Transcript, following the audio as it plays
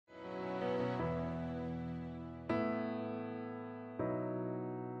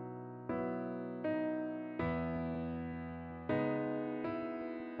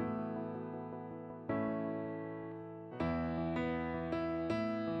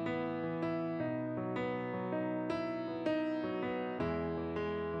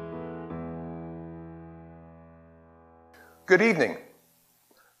Good evening.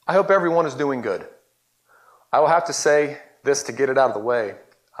 I hope everyone is doing good. I will have to say this to get it out of the way.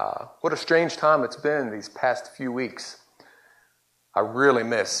 What a strange time it's been these past few weeks. I really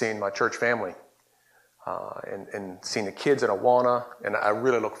miss seeing my church family and seeing the kids at Awana, and I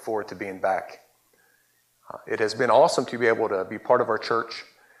really look forward to being back. It has been awesome to be able to be part of our church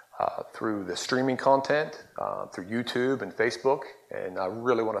through the streaming content, through YouTube and Facebook, and I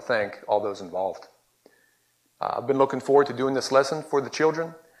really want to thank all those involved. I've been looking forward to doing this lesson for the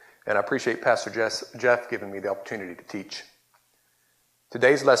children, and I appreciate Pastor Jeff giving me the opportunity to teach.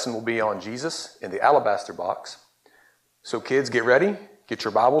 Today's lesson will be on Jesus in the alabaster box. So kids, get ready, get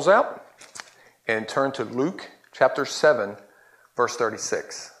your Bibles out, and turn to Luke chapter 7, verse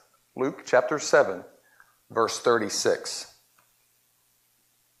 36. Luke chapter 7, verse 36.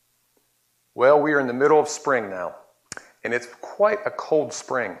 Well, we are in the middle of spring now, and it's quite a cold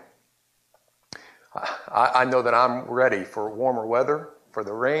spring. I know that I'm ready for warmer weather, for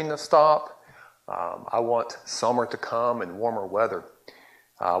the rain to stop. I want summer to come and warmer weather.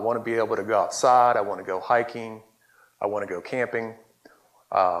 I want to be able to go outside. I want to go hiking. I want to go camping.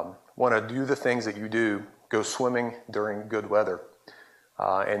 Want to do the things that you do, go swimming during good weather.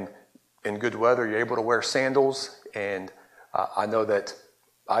 And in good weather, you're able to wear sandals. And I know that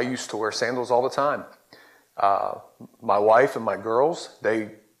I used to wear sandals all the time. My wife and my girls,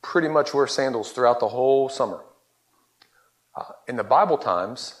 they pretty much wear sandals throughout the whole summer. In the Bible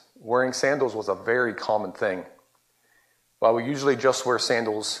times, wearing sandals was a very common thing. While we usually just wear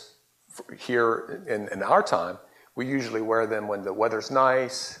sandals here in our time, we usually wear them when the weather's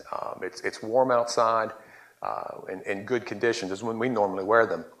nice, it's warm outside, in good conditions is when we normally wear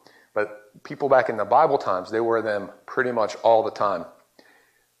them. But people back in the Bible times, they wear them pretty much all the time.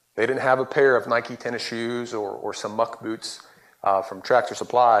 They didn't have a pair of Nike tennis shoes or some muck boots from Tractor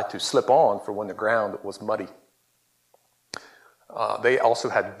Supply to slip on for when the ground was muddy. They also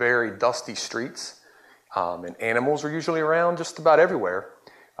had very dusty streets, and animals were usually around just about everywhere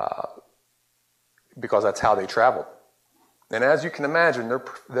because that's how they traveled. And as you can imagine,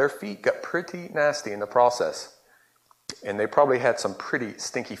 their feet got pretty nasty in the process, and they probably had some pretty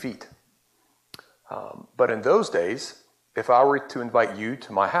stinky feet. But in those days, if I were to invite you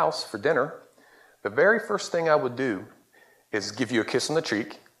to my house for dinner, the very first thing I would do is give you a kiss on the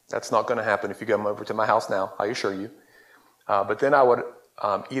cheek. That's not going to happen if you come over to my house now, I assure you. But then I would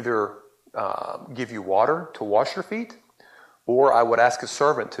either give you water to wash your feet, or I would ask a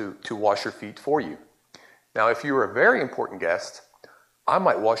servant to wash your feet for you. Now, if you were a very important guest, I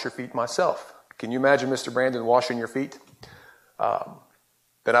might wash your feet myself. Can you imagine Mr. Brandon washing your feet?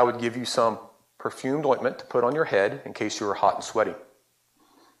 Then I would give you some perfumed ointment to put on your head in case you were hot and sweaty.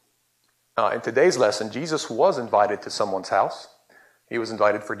 In today's lesson, Jesus was invited to someone's house. He was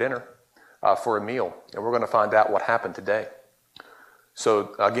invited for dinner, for a meal, and we're going to find out what happened today.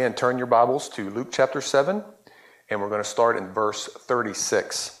 So again, turn your Bibles to Luke chapter 7, and we're going to start in verse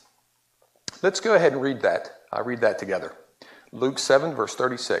 36. Let's go ahead and read that. I'll read that together. Luke 7, verse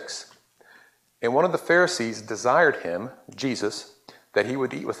 36. And one of the Pharisees desired him, Jesus, that he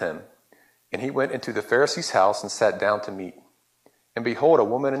would eat with him. And he went into the Pharisee's house and sat down to meat. And behold, a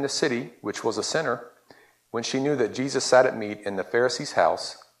woman in the city, which was a sinner, when she knew that Jesus sat at meat in the Pharisee's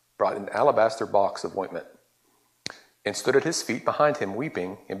house, brought an alabaster box of ointment, and stood at his feet behind him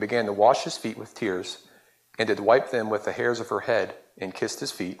weeping, and began to wash his feet with tears, and did wipe them with the hairs of her head, and kissed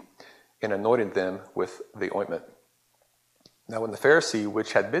his feet, and anointed them with the ointment. Now when the Pharisee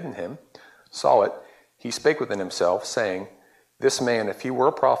which had bidden him saw it, he spake within himself, saying, This man, if he were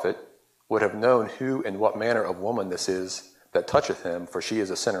a prophet, would have known who and what manner of woman this is that toucheth him, for she is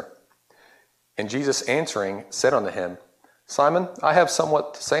a sinner. And Jesus answering said unto him, Simon, I have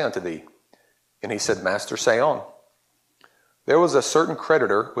somewhat to say unto thee. And he said, Master, say on. There was a certain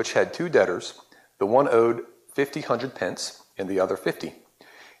creditor which had two debtors. The one owed 50 pence, and the other 50.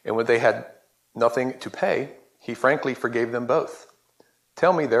 And when they had nothing to pay, he frankly forgave them both.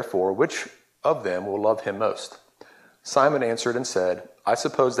 Tell me, therefore, which of them will love him most? Simon answered and said, I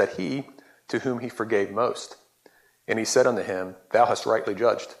suppose that he to whom he forgave most. And he said unto him, Thou hast rightly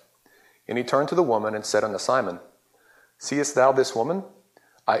judged. And he turned to the woman and said unto Simon, Seest thou this woman?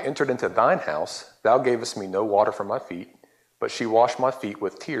 I entered into thine house. Thou gavest me no water for my feet, but she washed my feet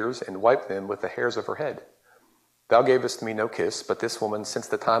with tears and wiped them with the hairs of her head. Thou gavest me no kiss, but this woman, since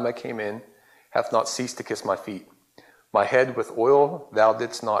the time I came in, hath not ceased to kiss my feet. My head with oil thou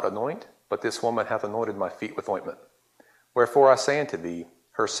didst not anoint, but this woman hath anointed my feet with ointment. Wherefore I say unto thee,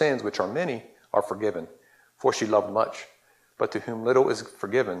 her sins, which are many, are forgiven, for she loved much. But to whom little is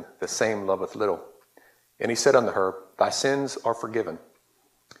forgiven, the same loveth little. And he said unto her, Thy sins are forgiven.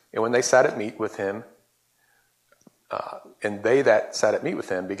 And when they sat at meat with him, And they that sat at meat with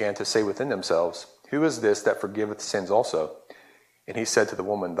him began to say within themselves, Who is this that forgiveth sins also? And he said to the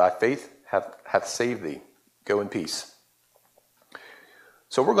woman, Thy faith hath saved thee. Go in peace.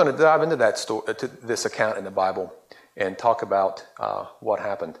 So we're going to dive into that story, to this account in the Bible, and talk about what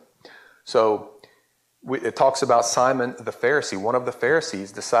happened. So it talks about Simon the Pharisee. One of the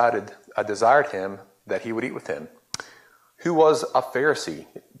Pharisees desired him that he would eat with him. Who was a Pharisee?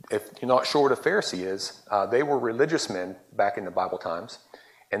 If you're not sure what a Pharisee is, they were religious men back in the Bible times,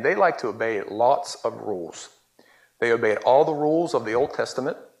 and they liked to obey lots of rules. They obeyed all the rules of the Old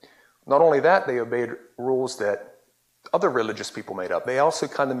Testament. Not only that, they obeyed rules that other religious people made up. They also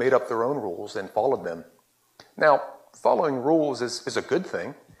kind of made up their own rules and followed them. Now, following rules is a good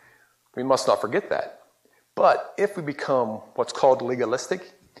thing. We must not forget that. But if we become what's called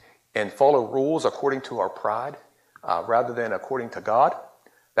legalistic and follow rules according to our pride rather than according to God,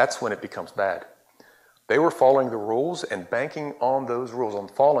 that's when it becomes bad. They were following the rules and banking on those rules, on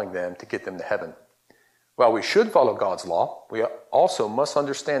following them to get them to heaven. While we should follow God's law, we also must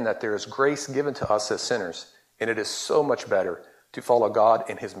understand that there is grace given to us as sinners, and it is so much better to follow God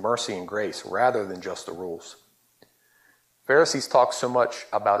in his mercy and grace rather than just the rules. Pharisees talk so much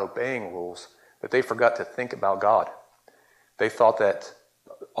about obeying rules that they forgot to think about God. They thought that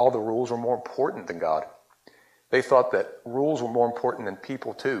all the rules were more important than God. They thought that rules were more important than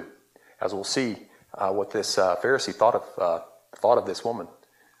people too, as we'll see what this Pharisee thought of this woman.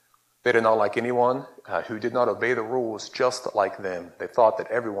 They did not like anyone who did not obey the rules just like them. They thought that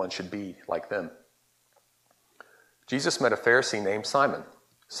everyone should be like them. Jesus met a Pharisee named Simon.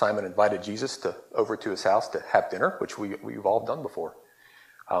 Simon invited Jesus over to his house to have dinner, which we've all done before.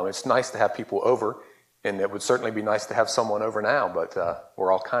 It's nice to have people over, and it would certainly be nice to have someone over now, but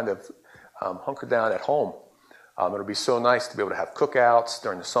we're all kind of hunkered down at home. It'll be so nice to be able to have cookouts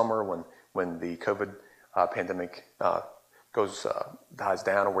during the summer when the COVID pandemic dies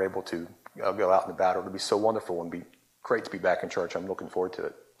down and we're able to go out and about. It'll be so wonderful and be great to be back in church. I'm looking forward to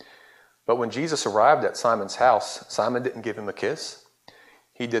it. But when Jesus arrived at Simon's house, Simon didn't give him a kiss.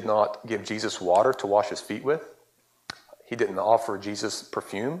 He did not give Jesus water to wash his feet with. He didn't offer Jesus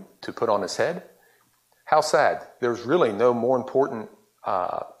perfume to put on his head. How sad. There's really no more important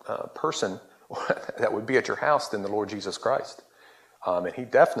person that would be at your house than the Lord Jesus Christ. And he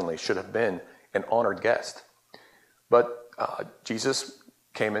definitely should have been an honored guest. But Jesus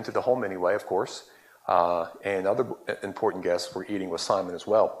came into the home anyway, of course, and other important guests were eating with Simon as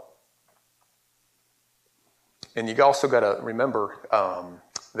well. And you also got to remember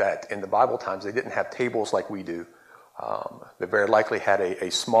that in the Bible times, they didn't have tables like we do. They very likely had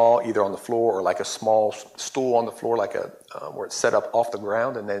a small, either on the floor or like a small stool on the floor, like where it's set up off the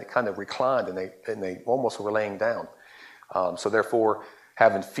ground, and they kind of reclined, and they almost were laying down. So therefore,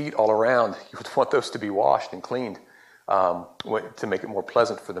 having feet all around, you would want those to be washed and cleaned to make it more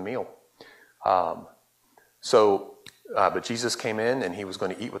pleasant for the meal. But Jesus came in, and he was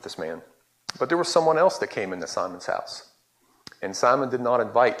going to eat with this man. But there was someone else that came into Simon's house, and Simon did not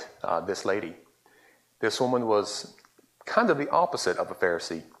invite this lady. This woman was kind of the opposite of a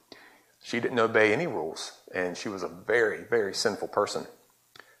Pharisee. She didn't obey any rules, and she was a very, very sinful person.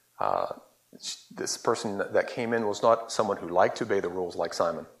 This person that came in was not someone who liked to obey the rules like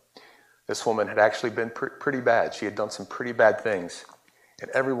Simon. This woman had actually been pretty bad. She had done some pretty bad things, and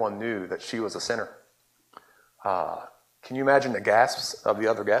everyone knew that she was a sinner. Can you imagine the gasps of the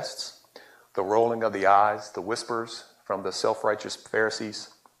other guests? The rolling of the eyes, the whispers from the self-righteous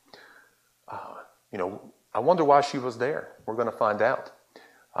Pharisees. I wonder why she was there. We're going to find out.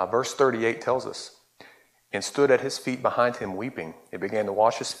 Verse 38 tells us, and stood at his feet behind him weeping, and began to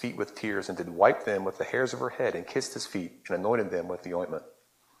wash his feet with tears, and did wipe them with the hairs of her head, and kissed his feet, and anointed them with the ointment.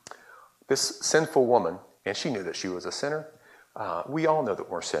 This sinful woman, and she knew that she was a sinner. We all know that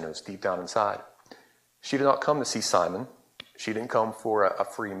we're sinners deep down inside. She did not come to see Simon. She didn't come for a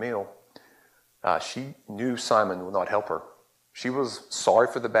free meal. She knew Simon would not help her. She was sorry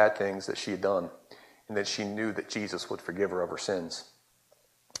for the bad things that she had done, and that she knew that Jesus would forgive her of her sins.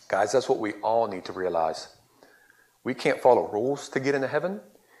 Guys, that's what we all need to realize. We can't follow rules to get into heaven.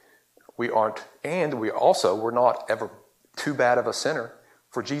 We're not ever too bad of a sinner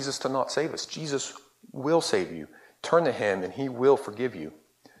for Jesus to not save us. Jesus will save you. Turn to him, and he will forgive you.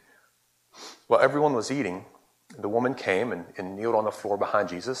 While everyone was eating, the woman came and kneeled on the floor behind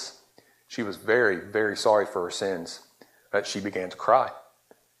Jesus. She was very, very sorry for her sins. She began to cry.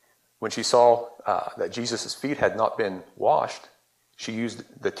 When she saw that Jesus' feet had not been washed, she used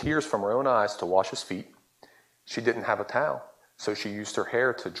the tears from her own eyes to wash his feet. She didn't have a towel, so she used her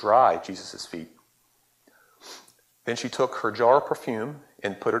hair to dry Jesus' feet. Then she took her jar of perfume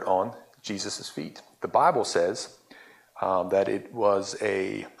and put it on Jesus' feet. The Bible says that it was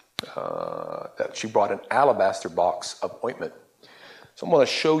that she brought an alabaster box of ointment. So I'm going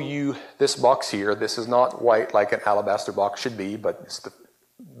to show you this box here. This is not white like an alabaster box should be, but it's the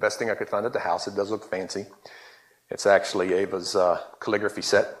best thing I could find at the house. It does look fancy. It's actually Ava's calligraphy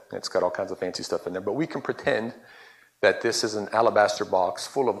set. It's got all kinds of fancy stuff in there, but we can pretend that this is an alabaster box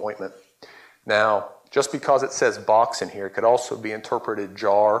full of ointment. Now, just because it says box in here, it could also be interpreted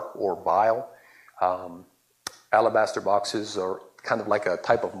jar or vial. Alabaster boxes are kind of like a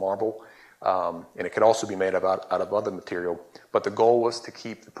type of marble, and it could also be made out of other material. But the goal was to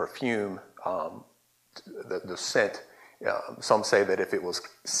keep the perfume, the scent. Some say that if it was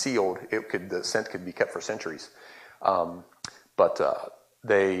sealed, the scent could be kept for centuries. Some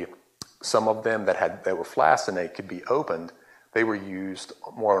of them that were flasks and they could be opened, they were used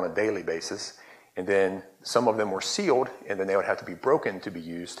more on a daily basis. And then some of them were sealed, and then they would have to be broken to be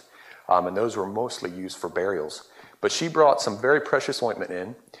used. And those were mostly used for burials. But she brought some very precious ointment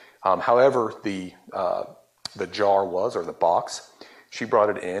in. However, the jar was, or the box, she brought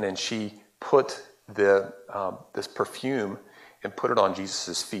it in, and she put this perfume and put it on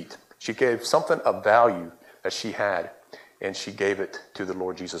Jesus' feet. She gave something of value that she had, and she gave it to the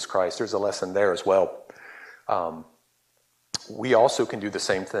Lord Jesus Christ. There's a lesson there as well. We also can do the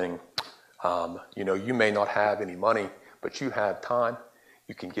same thing. You may not have any money, but you have time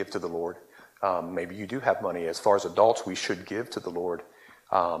you can give to the Lord. Maybe you do have money. As far as adults, we should give to the Lord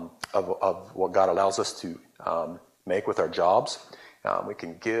of what God allows us to make with our jobs. We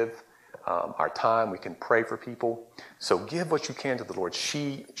can give our time. We can pray for people. So give what you can to the Lord.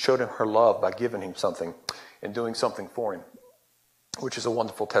 She showed him her love by giving him something and doing something for him, which is a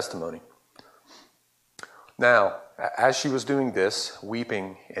wonderful testimony. Now, as she was doing this,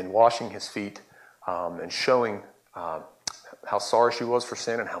 weeping and washing his feet and showing how sorry she was for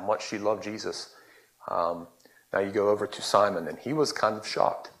sin and how much she loved Jesus, now you go over to Simon, and he was kind of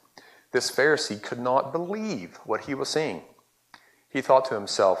shocked. This Pharisee could not believe what he was seeing. He thought to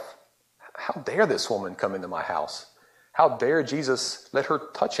himself, how dare this woman come into my house? How dare Jesus let her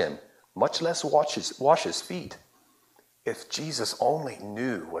touch him, much less wash his feet? If Jesus only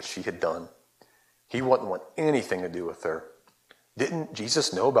knew what she had done, he wouldn't want anything to do with her. Didn't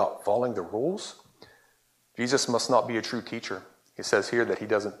Jesus know about following the rules? Jesus must not be a true teacher. He says here that he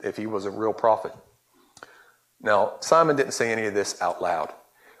doesn't, if he was a real prophet. Now, Simon didn't say any of this out loud.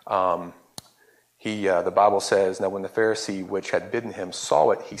 The Bible says, now when the Pharisee which had bidden him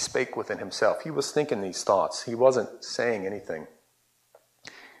saw it, he spake within himself. He was thinking these thoughts. He wasn't saying anything,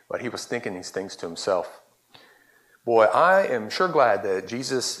 but he was thinking these things to himself. Boy, I am sure glad that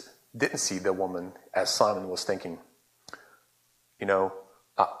Jesus didn't see the woman as Simon was thinking. I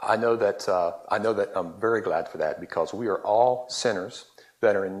know that I'm very glad for that, because we are all sinners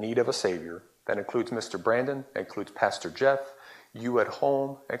that are in need of a Savior. That includes Mr. Brandon, that includes Pastor Jeff, you at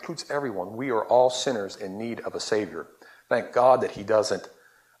home, that includes everyone. We are all sinners in need of a Savior. Thank God that He doesn't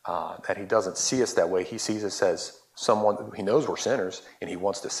see us that way. He sees us as someone. He knows we're sinners, and He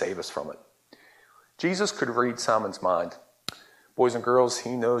wants to save us from it. Jesus could read Simon's mind. Boys and girls,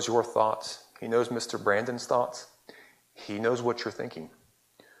 He knows your thoughts. He knows Mr. Brandon's thoughts. He knows what you're thinking.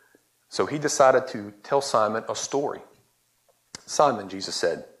 So He decided to tell Simon a story. Simon, Jesus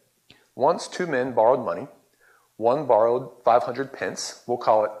said, once 2 men borrowed money. One borrowed 500 pence, we'll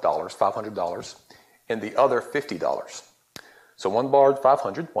call it dollars, $500, and the other $50. So one borrowed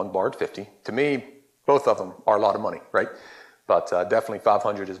 500, one borrowed 50. To me, both of them are a lot of money, right? But definitely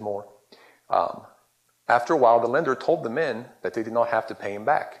 500 is more. After a while, the lender told the men that they did not have to pay him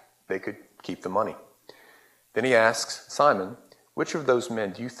back. They could keep the money. Then he asks Simon, which of those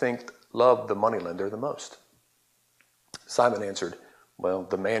men do you think loved the moneylender the most? Simon answered, well,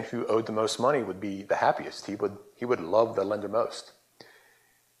 the man who owed the most money would be the happiest. He would love the lender most.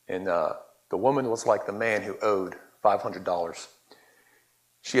 And the woman was like the man who owed $500.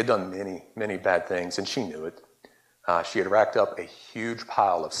 She had done many, many bad things, and she knew it. She had racked up a huge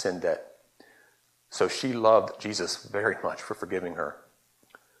pile of sin debt. So she loved Jesus very much for forgiving her.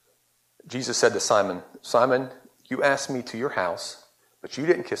 Jesus said to Simon, Simon, you asked me to your house, but you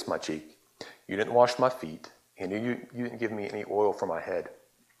didn't kiss my cheek. You didn't wash my feet. And you didn't give me any oil for my head.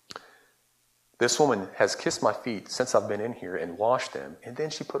 This woman has kissed my feet since I've been in here and washed them, and then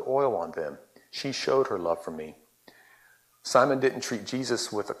she put oil on them. She showed her love for me. Simon didn't treat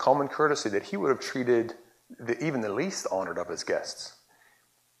Jesus with a common courtesy that he would have treated even the least honored of his guests.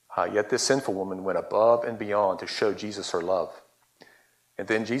 Yet this sinful woman went above and beyond to show Jesus her love. And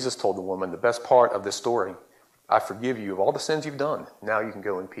then Jesus told the woman, the best part of this story, I forgive you of all the sins you've done. Now you can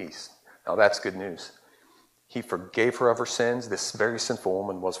go in peace. Now that's good news. He forgave her of her sins. This very sinful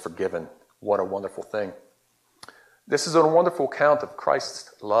woman was forgiven. What a wonderful thing. This is a wonderful account of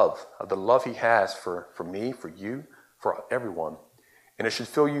Christ's love, of the love he has for me, for you, for everyone. And it should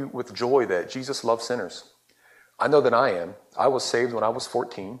fill you with joy that Jesus loves sinners. I know that I am. I was saved when I was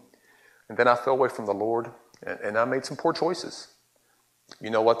 14, and then I fell away from the Lord, and I made some poor choices. You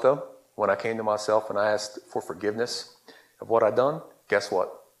know what, though? When I came to myself and I asked for forgiveness of what I'd done, guess what?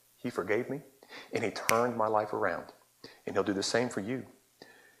 He forgave me, and he turned my life around. And he'll do the same for you.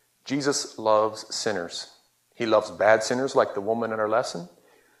 Jesus loves sinners. He loves bad sinners like the woman in our lesson,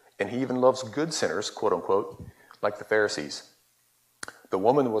 and he even loves good sinners, quote unquote, like the Pharisees. The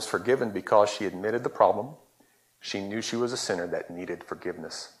woman was forgiven because she admitted the problem. She knew she was a sinner that needed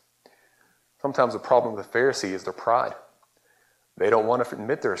forgiveness. Sometimes the problem with the Pharisee is their pride. They don't want to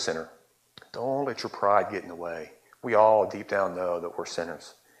admit they're a sinner. Don't let your pride get in the way. We all deep down know that we're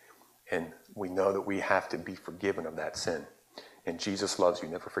sinners, and we know that we have to be forgiven of that sin. And Jesus loves you.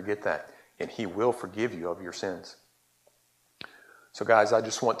 Never forget that. And he will forgive you of your sins. So guys, I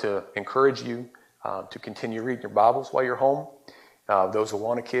just want to encourage you to continue reading your Bibles while you're home. Those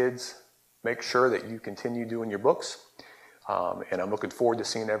Awana kids, make sure that you continue doing your books. And I'm looking forward to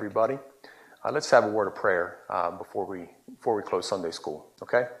seeing everybody. Let's have a word of prayer before we close Sunday school,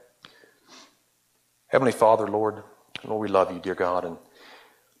 okay? Heavenly Father, Lord, we love you, dear God. And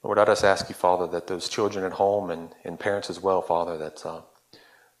Lord, I just ask you, Father, that those children at home and parents as well, Father,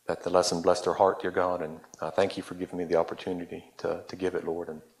 that the lesson bless their heart, dear God. And thank you for giving me the opportunity to give it, Lord.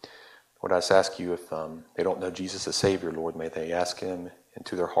 And Lord, I just ask you, if they don't know Jesus as Savior, Lord, may they ask him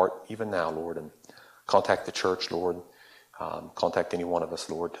into their heart even now, Lord, and contact the church, Lord. Contact any one of us,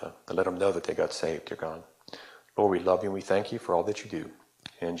 Lord, to let them know that they got saved, dear God. Lord, we love you and we thank you for all that you do.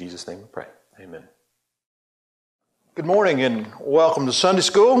 In Jesus' name we pray. Amen. Good morning and welcome to Sunday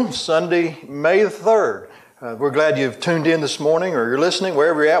School, Sunday, May the 3rd. We're glad you've tuned in this morning, or you're listening,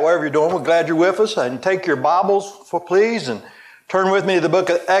 wherever you're at, wherever you're doing. We're glad you're with us. And take your Bibles, please, and turn with me to the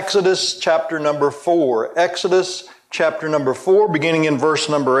book of Exodus, chapter number 4. Exodus, chapter number 4, beginning in verse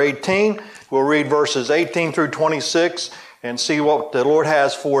number 18. We'll read verses 18 through 26 and see what the Lord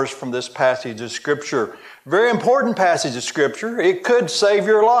has for us from this passage of Scripture. Very important passage of Scripture. It could save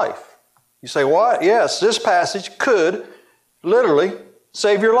your life. You say, what? Yes, this passage could literally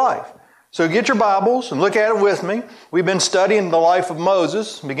save your life. So get your Bibles and look at it with me. We've been studying the life of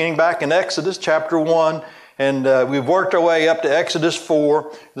Moses, beginning back in Exodus chapter 1, and we've worked our way up to Exodus 4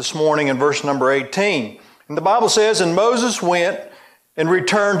 this morning in verse number 18. And the Bible says, "And Moses went and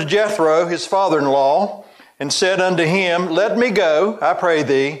returned to Jethro, his father-in-law, and said unto him, Let me go, I pray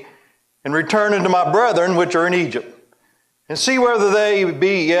thee, and return unto my brethren which are in Egypt, and see whether they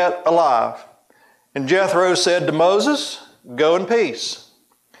be yet alive. And Jethro said to Moses, Go in peace.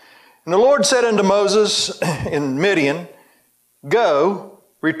 And the Lord said unto Moses in Midian, Go,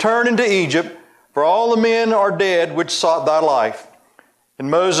 return into Egypt, for all the men are dead which sought thy life. And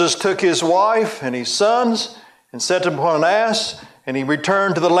Moses took his wife and his sons, and set them upon an ass, and he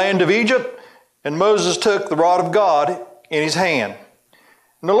returned to the land of Egypt. And Moses took the rod of God in his hand.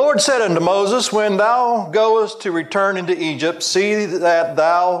 And the Lord said unto Moses, When thou goest to return into Egypt, see that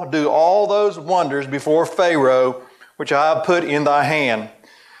thou do all those wonders before Pharaoh, which I have put in thy hand.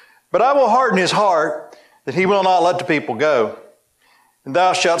 But I will harden his heart, that he will not let the people go. And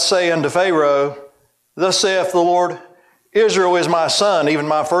thou shalt say unto Pharaoh, Thus saith the Lord, Israel is my son, even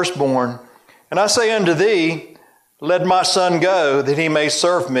my firstborn. And I say unto thee, Let my son go, that he may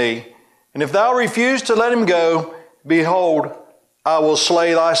serve me. And if thou refuse to let him go, behold, I will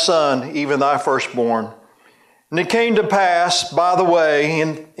slay thy son, even thy firstborn. And it came to pass by the way,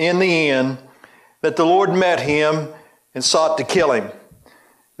 in the end, that the Lord met him and sought to kill him.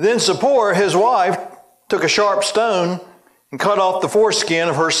 Then Zipporah, his wife, took a sharp stone and cut off the foreskin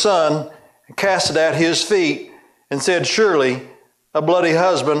of her son and cast it at his feet and said, Surely a bloody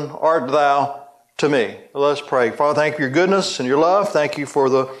husband art thou to me. Let us pray. Father, thank you for your goodness and your love. Thank you for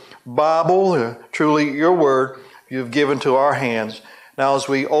the Bible, truly your word you've given to our hands. Now as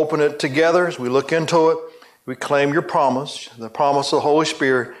we open it together, as we look into it, we claim your promise, the promise of the Holy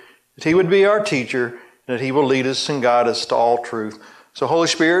Spirit, that he would be our teacher, and that he will lead us and guide us to all truth. So Holy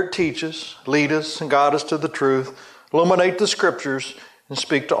Spirit, teach us, lead us, and guide us to the truth. Illuminate the Scriptures and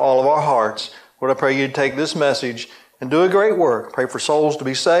speak to all of our hearts. Lord, I pray you take this message and do a great work. Pray for souls to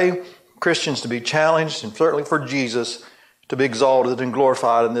be saved, Christians to be challenged, and certainly for Jesus to be exalted and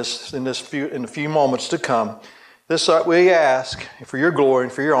glorified in the few moments to come. This we ask for your glory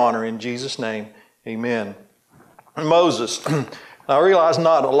and for your honor in Jesus' name. Amen. And Moses. I realize a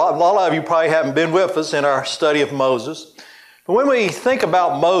lot of you probably haven't been with us in our study of Moses. But when we think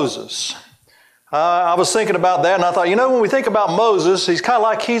about Moses, I was thinking about that, and I thought, when we think about Moses, he's kind of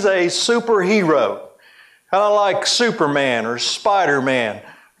like he's a superhero. kind of like Superman or Spider-Man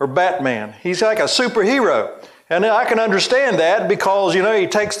or Batman. He's like a superhero. And I can understand that because, he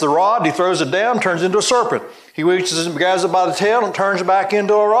takes the rod, he throws it down, turns into a serpent. He reaches and grabs it by the tail and turns it back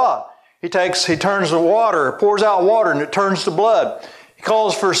into a rod. He turns the water, pours out water, and it turns to blood. He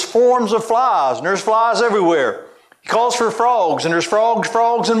calls for swarms of flies, and there's flies everywhere. He calls for frogs, and there's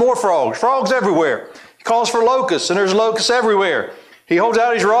frogs, and more frogs everywhere. He calls for locusts, and there's locusts everywhere. He holds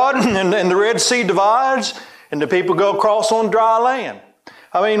out his rod, and the Red Sea divides, and the people go across on dry land.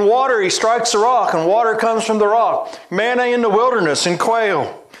 Water, he strikes the rock, and water comes from the rock. Manna in the wilderness, and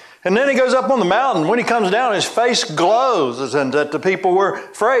quail. And then he goes up on the mountain. When he comes down, his face glows, and that the people were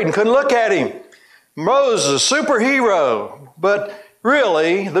afraid and couldn't look at him. Moses, superhero. But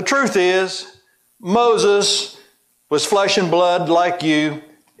really, the truth is, Moses was flesh and blood like you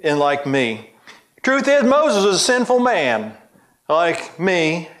and like me. Truth is, Moses was a sinful man like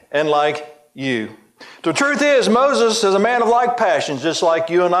me and like you. The truth is, Moses is a man of like passions, just like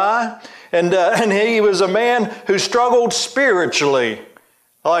you and I. And he was a man who struggled spiritually,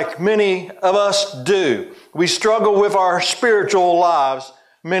 like many of us do. We struggle with our spiritual lives.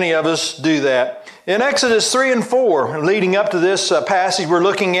 Many of us do that. In Exodus 3 and 4, leading up to this passage we're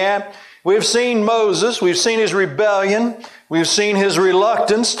looking at, we've seen Moses, we've seen his rebellion, we've seen his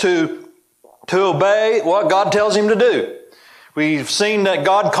reluctance to obey what God tells him to do. We've seen that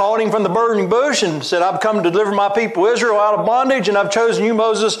God called him from the burning bush and said, I've come to deliver my people Israel out of bondage, and I've chosen you,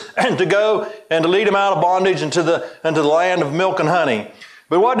 Moses, to go and to lead them out of bondage into the land of milk and honey.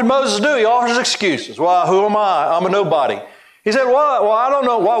 But what did Moses do? He offers excuses. Well, who am I? I'm a nobody. He said, well, I don't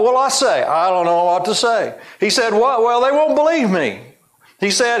know. What will I say? I don't know what to say. He said, well, they won't believe me. He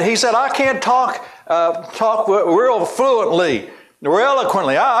said, I can't talk real fluently, or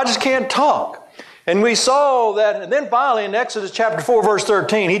eloquently. I just can't talk. And we saw that, and then finally in Exodus chapter 4, verse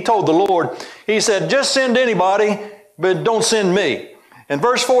 13, he told the Lord, he said, just send anybody, but don't send me. In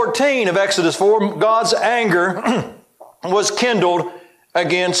verse 14 of Exodus 4, God's anger was kindled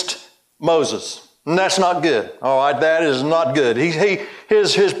against Moses. And that's not good. All right, that is not good.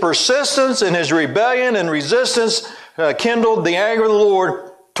 His persistence and his rebellion and resistance kindled the anger of the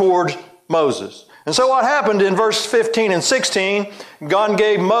Lord toward Moses. And so what happened in verse 15 and 16, God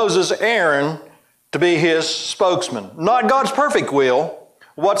gave Moses Aaron to be his spokesman. Not God's perfect will.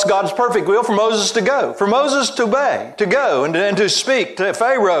 What's God's perfect will? For Moses to go. For Moses to obey, to go and to speak to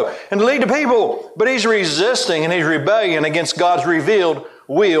Pharaoh and to lead the people. But he's resisting and he's rebellion against God's revealed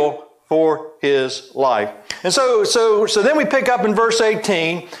will for his life. And so then we pick up in verse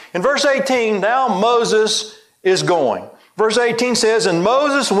 18. In verse 18, now Moses is going. Verse 18 says, and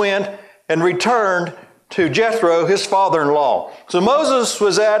Moses went and returned to Jethro, his father-in-law. So Moses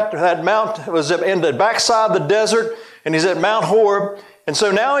was at that mount, was in the backside of the desert, and he's at Mount Horeb. And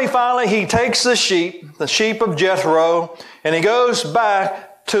so now he takes the sheep of Jethro, and he goes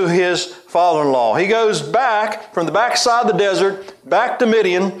back to his father-in-law. He goes back from the backside of the desert, back to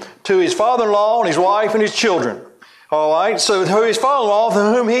Midian, to his father-in-law and his wife and his children. All right, so to his father-in-law, for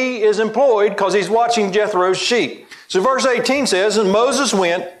whom he is employed, because he's watching Jethro's sheep. So verse 18 says, and Moses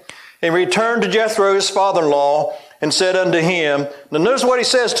went and returned to Jethro, his father-in-law, and said unto him, now notice what he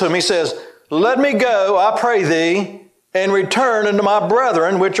says to him. He says, let me go, I pray thee, and return unto my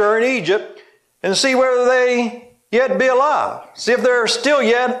brethren which are in Egypt, and see whether they yet be alive. See if they're still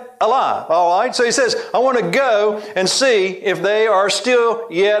yet alive. All right, so he says, I want to go and see if they are still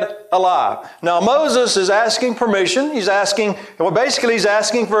yet alive. Now Moses is asking permission. He's asking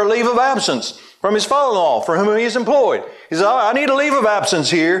for a leave of absence from his father-in-law, for whom he is employed. He says, I need a leave of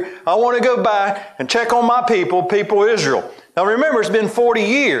absence here. I want to go back and check on my people Israel. Now remember, it's been 40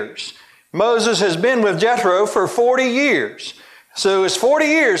 years. Moses has been with Jethro for 40 years. So it's 40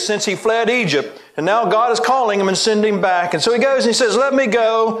 years since he fled Egypt, and now God is calling him and sending him back. And so he goes and he says, let me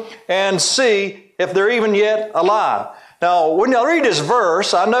go and see if they're even yet alive. Now, when I read this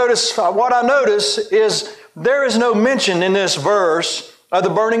verse, what I notice is there is no mention in this verse of the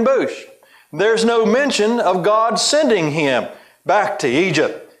burning bush. There's no mention of God sending him back to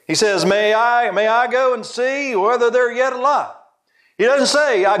Egypt. He says, may I go and see whether they're yet alive? He doesn't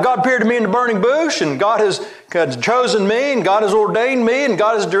say, God appeared to me in the burning bush, and God has chosen me, and God has ordained me, and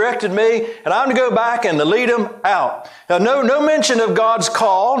God has directed me, and I'm to go back and to lead them out. Now, no mention of God's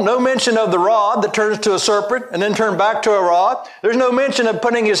call, no mention of the rod that turns to a serpent and then turned back to a rod. There's no mention of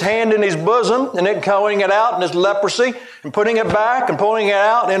putting his hand in his bosom and then pulling it out in his leprosy and putting it back and pulling it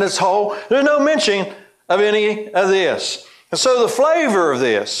out in its hole. There's no mention of any of this. And so the flavor of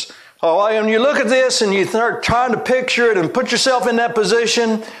this, when you look at this and you start trying to picture it and put yourself in that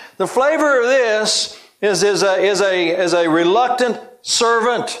position, the flavor of this is a reluctant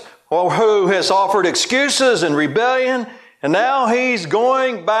servant who has offered excuses and rebellion, and now he's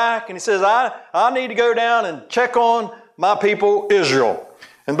going back and he says, I need to go down and check on my people Israel.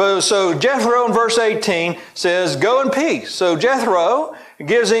 And so Jethro in verse 18 says, go in peace. So Jethro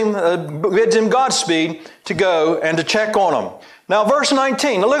bids him Godspeed to go and to check on him. Now verse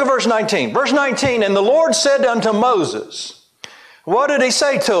 19, now look at verse 19. Verse 19, and the Lord said unto Moses, what did he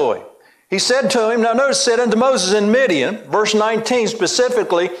say to him? He said to him, now notice, said unto Moses in Midian, verse 19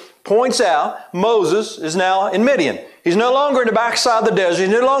 specifically points out Moses is now in Midian. He's no longer in the backside of the desert.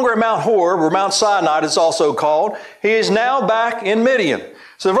 He's no longer at Mount Horeb, or Mount Sinai it's also called. He is now back in Midian.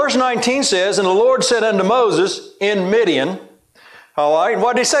 So verse 19 says, and the Lord said unto Moses in Midian, all right,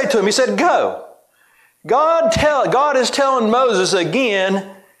 what did he say to him? He said, go. God is telling Moses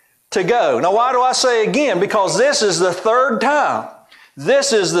again to go. Now why do I say again? Because this is the third time.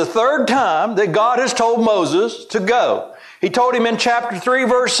 This is the third time that God has told Moses to go. He told him in chapter 3,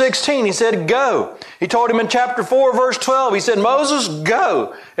 verse 16, he said, go. He told him in chapter 4, verse 12, he said, Moses,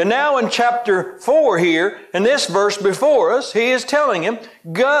 go. And now in chapter 4 here, in this verse before us, he is telling him,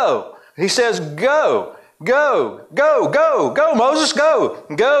 go. He says, go, go, go, go, go, Moses, go.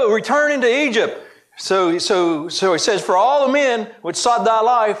 Go, return into Egypt. So he says, for all the men which sought thy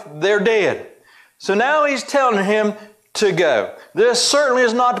life, they're dead. So now he's telling him to go. This certainly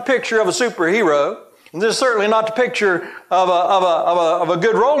is not the picture of a superhero. This is certainly not the picture of a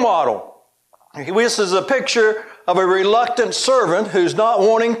good role model. This is a picture of a reluctant servant who's not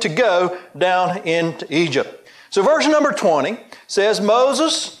wanting to go down into Egypt. So verse number 20 says,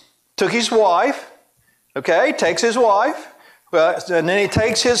 Moses took his wife, takes his wife, and then he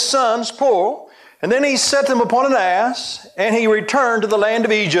takes his sons, plural, and then he set them upon an ass, and he returned to the land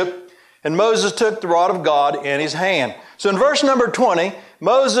of Egypt, and Moses took the rod of God in his hand. So in verse number 20,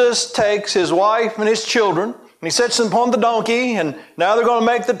 Moses takes his wife and his children, and he sets them upon the donkey, and now they're going to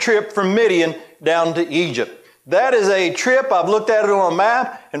make the trip from Midian down to Egypt. That is a trip, I've looked at it on a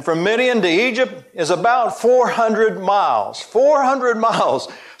map, and from Midian to Egypt is about 400 miles. 400 miles.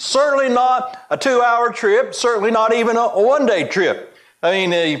 Certainly not a 2-hour trip, certainly not even a one-day trip. I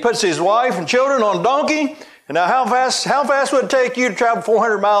mean, he puts his wife and children on a donkey, and now how fast would it take you to travel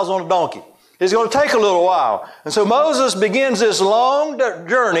 400 miles on a donkey? It's going to take a little while. And so Moses begins this long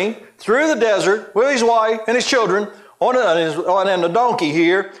journey through the desert with his wife and his children on the donkey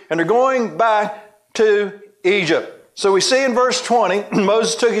here, and they're going back to Egypt. So we see in verse 20,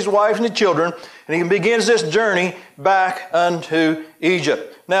 Moses took his wife and his children, and he begins this journey back unto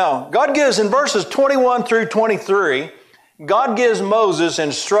Egypt. Now, God gives in verses 21 through 23, God gives Moses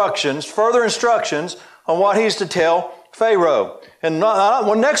instructions, further instructions on what he's to tell Pharaoh. And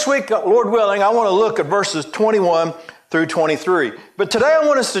next week, Lord willing, I want to look at verses 21 through 23. But today I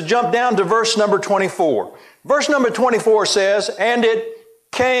want us to jump down to verse number 24. Verse number 24 says, and it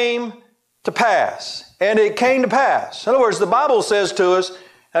came to pass. And it came to pass. In other words, the Bible says to us,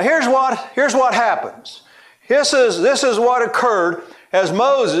 now here's what happens. This is what occurred as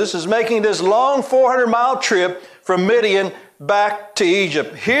Moses is making this long 400-mile trip from Midian back to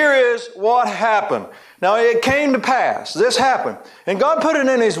Egypt. Here is what happened. Now it came to pass. This happened. And God put it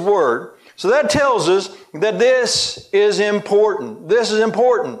in His Word. So that tells us that this is important. This is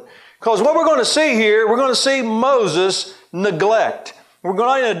important. Because what we're going to see here, we're going to see Moses neglect. We're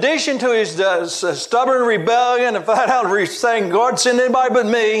going to, in addition to his stubborn rebellion and flat out saying, God, send anybody but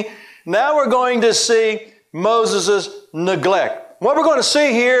me, now we're going to see Moses' neglect. What we're going to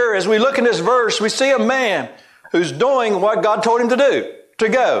see here as we look in this verse, we see a man who's doing what God told him to do, to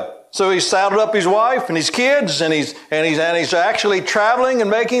go. So he's saddled up his wife and his kids, and he's actually traveling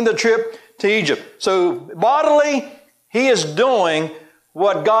and making the trip to Egypt. So bodily, he is doing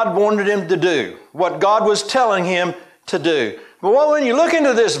what God wanted him to do, what God was telling him to do. But when you look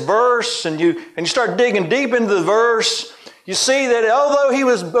into this verse and you start digging deep into the verse, you see that although he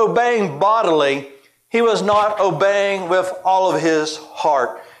was obeying bodily, he was not obeying with all of his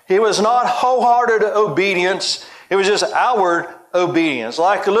heart. He was not wholehearted obedience. It was just outward obedience.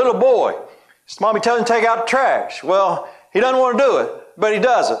 Like a little boy. His mommy tells him to take out the trash. Well, he doesn't want to do it, but he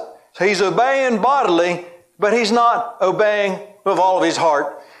does it. So he's obeying bodily, but he's not obeying with all of his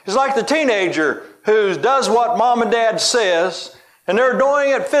heart. It's like the teenager who does what mom and dad says, and they're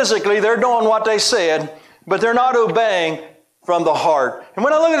doing it physically, they're doing what they said, but they're not obeying from the heart. And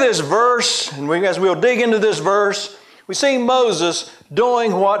when I look at this verse, and as we'll dig into this verse, we see Moses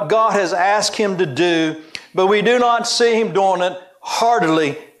doing what God has asked him to do, but we do not see him doing it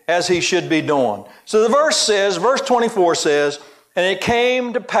heartily as he should be doing. So the verse says, verse 24 says, and it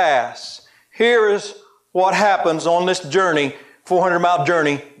came to pass. Here is what happens on this journey, 400-mile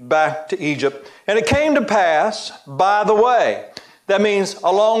journey back to Egypt. And it came to pass by the way That means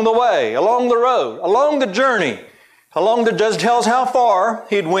along the way, along the road, along the journey. Just tells how far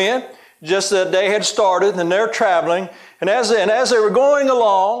he'd went, just that they had started and they're traveling. And as they were going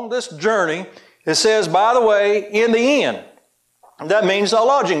along this journey, it says, by the way, in the inn. That means a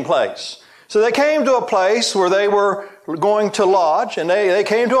lodging place. So they came to a place where they were going to lodge, and they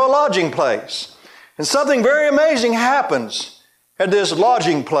came to a lodging place. And something very amazing happens at this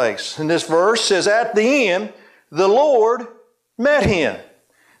lodging place. And this verse says, at the inn, the Lord met him.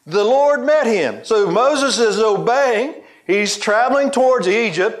 The Lord met him. So Moses is obeying. He's traveling towards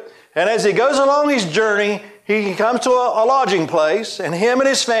Egypt. And as he goes along his journey, he comes to a lodging place, and him and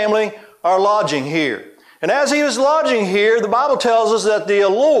his family are lodging here. And as he was lodging here, the Bible tells us that the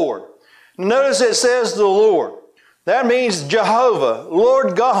Lord, notice it says the Lord. That means Jehovah,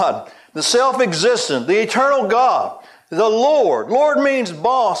 Lord God, the self-existent, the eternal God, the Lord. Lord means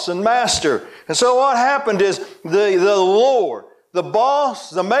boss and master. And so what happened is the Lord, the boss,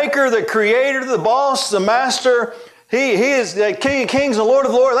 the maker, the creator, the boss, the master, He is the King of Kings and Lord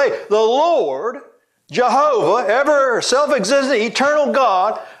of Lords. The Lord, Jehovah, ever self-existent, eternal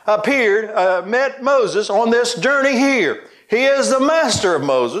God, appeared, met Moses on this journey here. He is the master of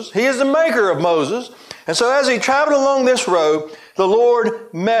Moses. He is the maker of Moses. And so as he traveled along this road, the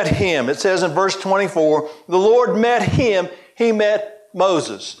Lord met him. It says in verse 24, the Lord met him. He met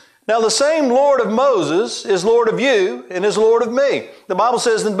Moses. Now the same Lord of Moses is Lord of you and is Lord of me. The Bible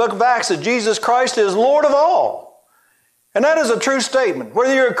says in the book of Acts that Jesus Christ is Lord of all. And that is a true statement.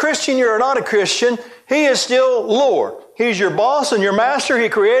 Whether you're a Christian or not a Christian, He is still Lord. He's your boss and your master. He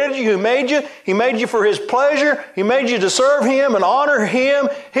created you. He made you. He made you for His pleasure. He made you to serve Him and honor Him.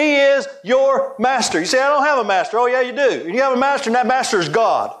 He is your master. You say, I don't have a master. Oh, yeah, you do. You have a master, and that master is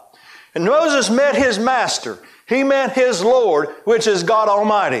God. And Moses met his master. He met his Lord, which is God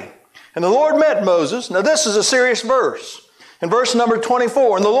Almighty. And the Lord met Moses. Now, this is a serious verse. In verse number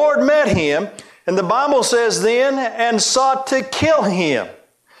 24, and the Lord met him, and the Bible says then, and sought to kill him.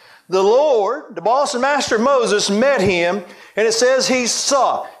 The Lord, the boss and master of Moses, met him, and it says he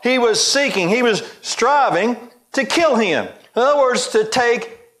sought. He was seeking. He was striving to kill him. In other words, to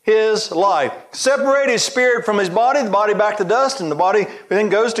take his life. Separate his spirit from his body, the body back to dust, and the body then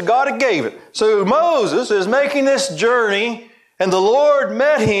goes to God who gave it. So Moses is making this journey, and the Lord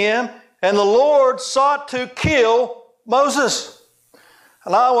met him, and the Lord sought to kill Moses.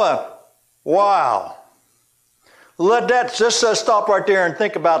 And I went, wow. Let that just stop right there and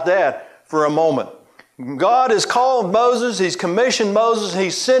think about that for a moment. God has called Moses, He's commissioned Moses,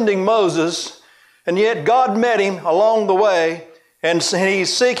 He's sending Moses, and yet God met him along the way, and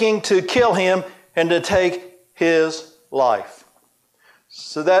He's seeking to kill him and to take his life.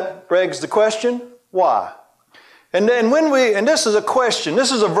 So that begs the question, why? And this is a question,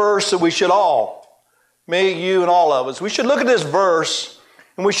 this is a verse that we should all, me, you, and all of us, we should look at this verse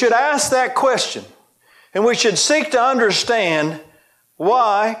and we should ask that question. And we should seek to understand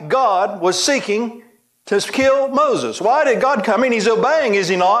why God was seeking to kill Moses. Why did God come? I mean, He's obeying, is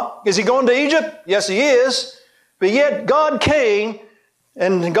He not? Is He going to Egypt? Yes, He is. But yet God came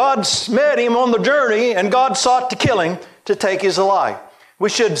and God met him on the journey, and God sought to kill him to take his life. We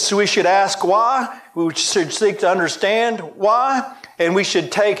should ask why. We should seek to understand why. And we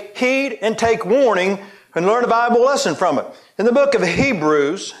should take heed and take warning and learn a Bible lesson from it. In the book of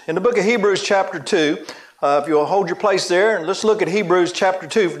Hebrews chapter 2, if you'll hold your place there, and let's look at Hebrews chapter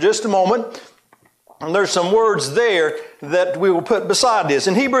 2 for just a moment. And there's some words there that we will put beside this.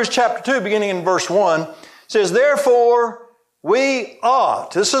 In Hebrews chapter 2, beginning in verse 1, it says, therefore we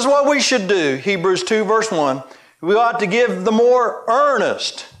ought, this is what we should do, Hebrews 2 verse 1, we ought to give the more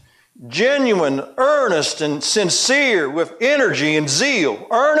earnest, genuine, earnest, and sincere, with energy and zeal,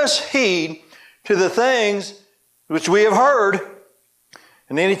 earnest heed to the things which we have heard.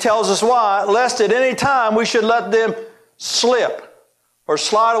 And then he tells us why, lest at any time we should let them slip or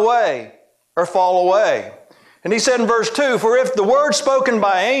slide away or fall away. And he said in verse 2, for if the word spoken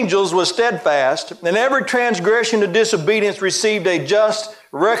by angels was steadfast, and every transgression to disobedience received a just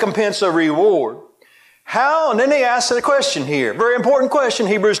recompense of reward, how, and then he asks a question here, very important question,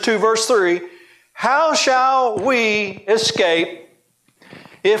 Hebrews 2 verse 3, how shall we escape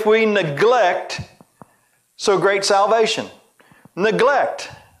if we neglect so great salvation?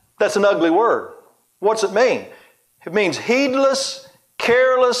 Neglect, that's an ugly word. What's it mean? It means heedless,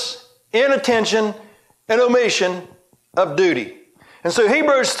 careless, inattention, and omission of duty. And so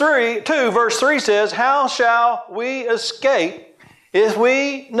Hebrews 2 verse 3 says, how shall we escape if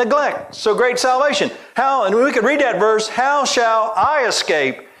we neglect so great salvation? How, and we could read that verse, how shall I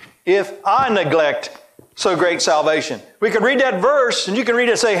escape if I neglect so great salvation? We could read that verse and you can read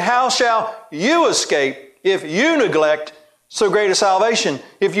it and say, how shall you escape if you neglect so great a salvation.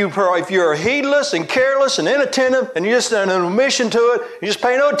 If you're heedless and careless and inattentive and you're just in an omission to it, you just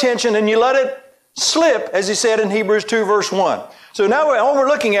pay no attention and you let it slip, as he said in Hebrews 2 verse 1. So now what we're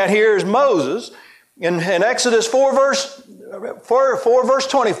looking at here is Moses in Exodus 4 verse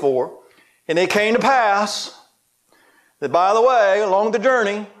 24. And it came to pass that, by the way, along the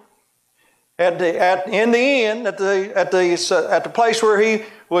journey, at the place where he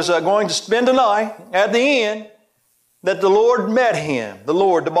was going to spend the night, at the end, that the Lord met him. The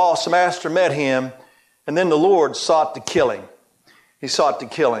Lord, the boss, the master, met him, and then the Lord sought to kill him. He sought to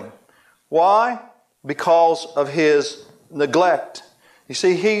kill him. Why? Because of his neglect. You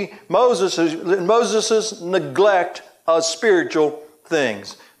see, Moses' neglect of spiritual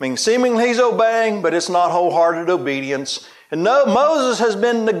things. I mean, seemingly he's obeying, but it's not wholehearted obedience. And no, Moses has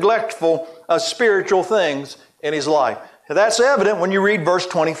been neglectful of spiritual things in his life. And that's evident when you read verse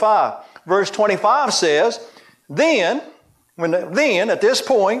 25. Verse 25 says, Then, at this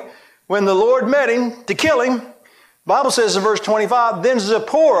point, when the Lord met him to kill him, the Bible says in verse 25, Then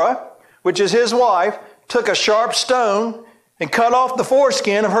Zipporah, which is his wife, took a sharp stone and cut off the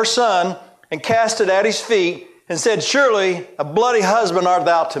foreskin of her son and cast it at his feet and said, Surely a bloody husband art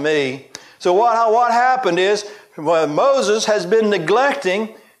thou to me. So what happened is, Moses has been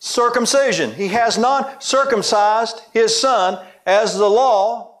neglecting circumcision. He has not circumcised his son as the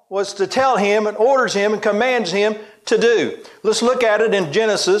law was to tell him and orders him and commands him to do. Let's look at it in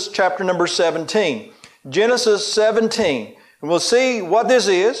Genesis chapter number 17. Genesis 17. And we'll see what this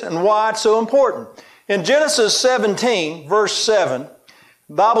is and why it's so important. In Genesis 17, verse 7,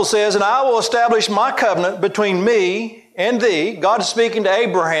 the Bible says, And I will establish my covenant between me and thee. God is speaking to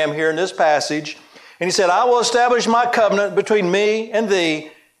Abraham here in this passage. And he said, I will establish my covenant between me and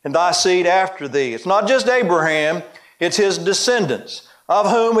thee and thy seed after thee. It's not just Abraham, it's his descendants, of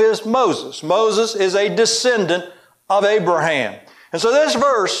whom is Moses. Moses is a descendant of Abraham. And so this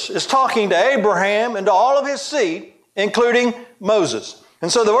verse is talking to Abraham and to all of his seed, including Moses.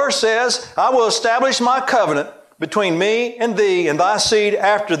 And so the verse says, I will establish my covenant between me and thee and thy seed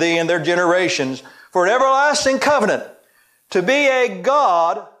after thee and their generations for an everlasting covenant, to be a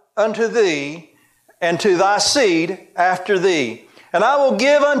God unto thee and to thy seed after thee. And I will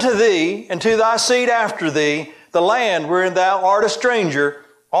give unto thee and to thy seed after thee the land wherein thou art a stranger,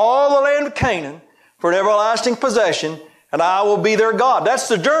 all the land of Canaan, for an everlasting possession, and I will be their God. That's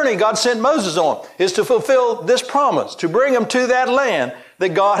the journey God sent Moses on, is to fulfill this promise, to bring them to that land that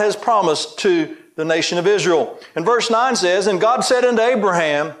God has promised to the nation of Israel. And verse 9 says, And God said unto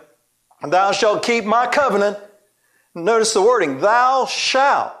Abraham, Thou shalt keep my covenant. Notice the wording, Thou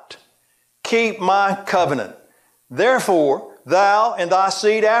shalt keep my covenant. Therefore, thou and thy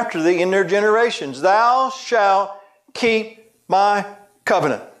seed after thee in their generations, thou shalt keep my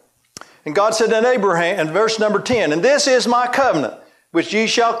covenant. And God said unto Abraham, in verse number 10, And this is my covenant, which ye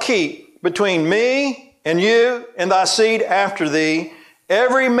shall keep between me and you and thy seed after thee.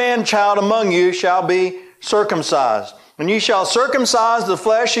 Every man-child among you shall be circumcised. And ye shall circumcise the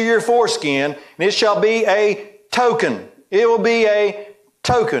flesh of your foreskin, and it shall be a token. It will be a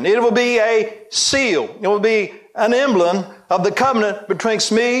token. It will be a seal. It will be an emblem of the covenant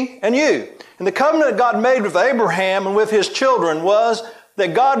betwixt me and you. And the covenant God made with Abraham and with his children was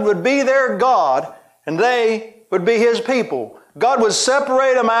that God would be their God and they would be his people. God would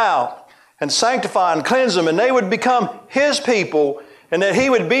separate them out and sanctify and cleanse them, and they would become his people, and that he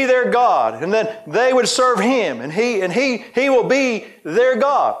would be their God, and that they would serve him, and he will be their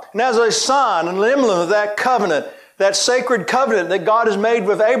God. And as a sign and an emblem of that covenant, that sacred covenant that God has made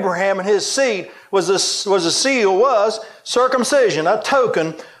with Abraham and his seed was circumcision, a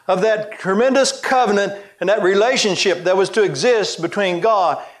token of that tremendous covenant and that relationship that was to exist between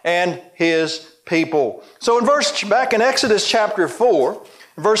God and his people. So back in Exodus chapter 4,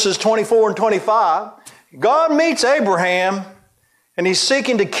 verses 24 and 25, God meets Abraham and he's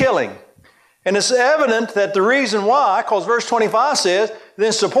seeking to kill him. And it's evident that the reason why, because verse 25 says,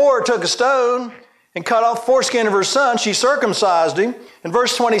 Then Zipporah took a stone and cut off the foreskin of her son. She circumcised him. And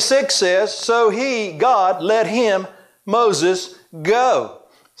verse 26 says, So God, let him, Moses, go.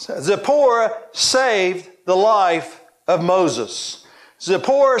 So Zipporah saved the life of Moses.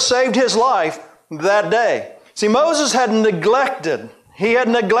 Zipporah saved his life that day. See, Moses had neglected. He had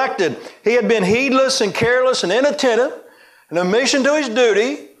been heedless and careless and inattentive, an omission to his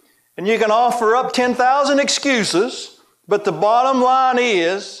duty. And you can offer up 10,000 excuses, but the bottom line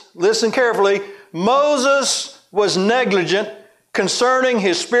is, listen carefully, Moses was negligent concerning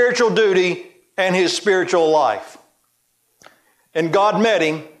his spiritual duty and his spiritual life. And God met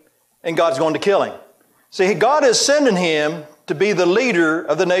him, and God's going to kill him. See, God is sending him to be the leader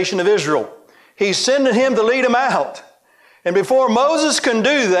of the nation of Israel. He's sending him to lead them out. And before Moses can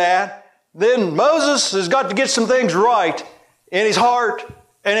do that, then Moses has got to get some things right in his heart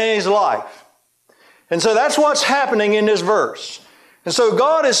and in his life. And so that's what's happening in this verse. And so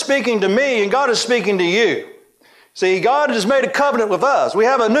God is speaking to me and God is speaking to you. See, God has made a covenant with us. We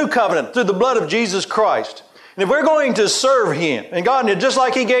have a new covenant through the blood of Jesus Christ. And if we're going to serve Him, and God, just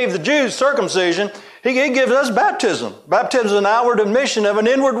like He gave the Jews circumcision, He gives us baptism. Baptism is an outward admission of an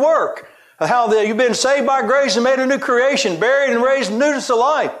inward work. How you've been saved by grace and made a new creation, buried and raised in newness of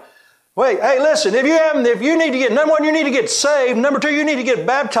life. Wait, hey, listen, if you need to get, number one, you need to get saved. Number two, you need to get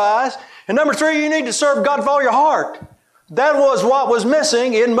baptized. And number three, you need to serve God with all your heart. That was what was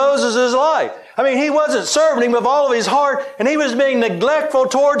missing in Moses' life. I mean, he wasn't serving Him with all of his heart, and he was being neglectful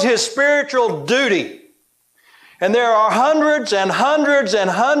towards his spiritual duty. And there are hundreds and hundreds and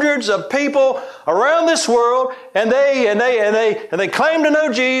hundreds of people around this world, and they claim to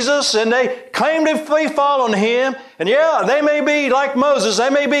know Jesus, and they claim to be following Him. And yeah, they may be like Moses. They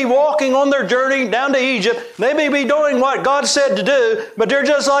may be walking on their journey down to Egypt. They may be doing what God said to do, but they're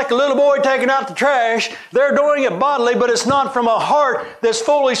just like a little boy taking out the trash. They're doing it bodily, but it's not from a heart that's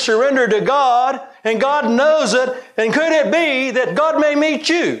fully surrendered to God, and God knows it. And could it be that God may meet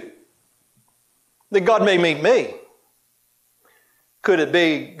you? That God may meet me? Could it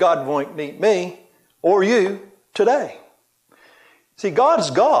be God won't meet me or you today? See, God is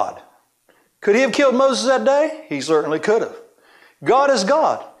God. Could He have killed Moses that day? He certainly could have. God is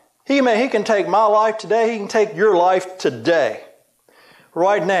God. He can take my life today. He can take your life today.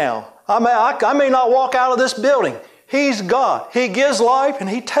 Right now. I may not walk out of this building. He's God. He gives life and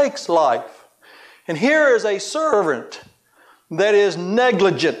He takes life. And here is a servant that is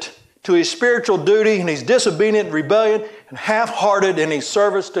negligent to his spiritual duty, and he's disobedient in rebellion and half-hearted in his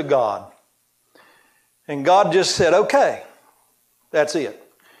service to God. And God just said, okay, that's it.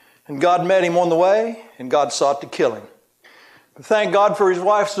 And God met him on the way, and God sought to kill him. But thank God for his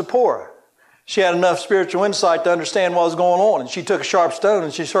wife Zipporah. She had enough spiritual insight to understand what was going on, and she took a sharp stone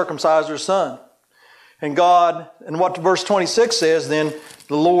and she circumcised her son. And God, and what verse 26 says, then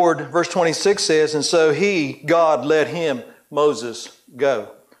the Lord, verse 26 says, and so God let him, Moses,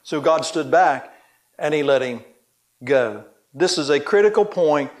 go. So God stood back and He let him go. This is a critical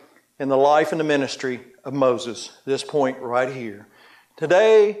point in the life and the ministry of Moses, this point right here.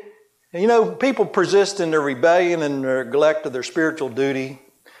 Today, people persist in their rebellion and their neglect of their spiritual duty.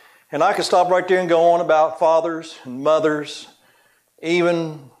 And I could stop right there and go on about fathers and mothers,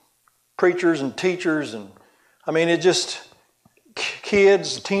 even preachers and teachers.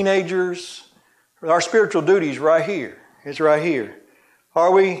 Kids, teenagers. Our spiritual duty is right here. It's right here.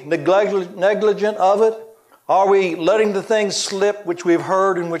 Are we negligent of it? Are we letting the things slip which we've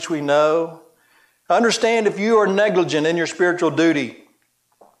heard and which we know? Understand, if you are negligent in your spiritual duty,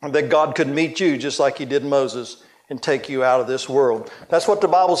 that God could meet you just like He did Moses and take you out of this world. That's what the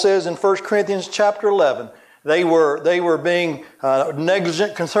Bible says in 1 Corinthians chapter 11. They were being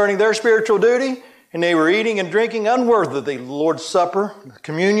negligent concerning their spiritual duty, and they were eating and drinking unworthy of the Lord's Supper,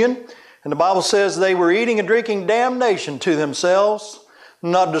 communion. And the Bible says they were eating and drinking damnation to themselves,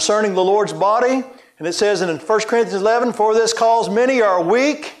 not discerning the Lord's body. And it says in 1 Corinthians 11, for this cause many are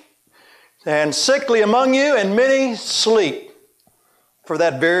weak and sickly among you, and many sleep for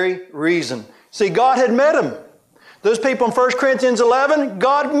that very reason. See, God had met them. Those people in 1 Corinthians 11,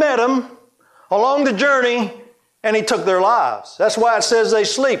 God met them along the journey, and He took their lives. That's why it says they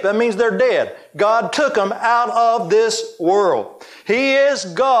sleep. That means they're dead. God took them out of this world. He is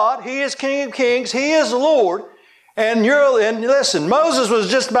God. He is King of Kings. He is Lord. And listen, Moses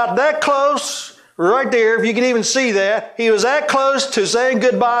was just about that close, right there, if you can even see that. He was that close to saying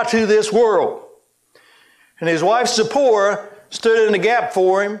goodbye to this world. And his wife Zipporah stood in the gap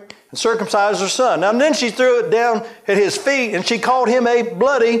for him and circumcised her son. Now then she threw it down at his feet, and she called him a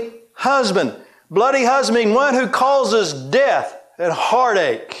bloody husband. Bloody husband, one who causes death and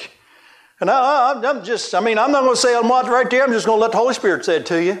heartache. And I'm not going to say I'm what right there. I'm just going to let the Holy Spirit say it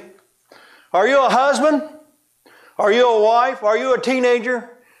to you. Are you a husband? Are you a wife? Are you a teenager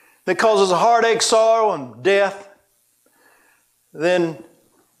that causes a heartache, sorrow, and death? Then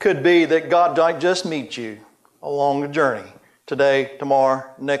could be that God might just meet you along the journey. Today, tomorrow,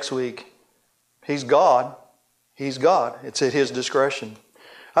 next week. He's God. He's God. It's at His discretion.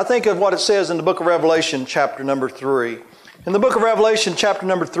 I think of what it says in the book of Revelation, chapter number 3. In the book of Revelation, chapter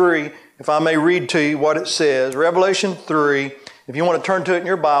number 3, if I may read to you what it says. Revelation 3, if you want to turn to it in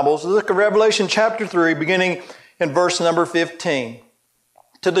your Bibles. Look at Revelation chapter 3, beginning in verse number 15.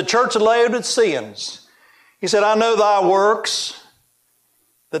 To the church of Laodiceans, He said, I know thy works,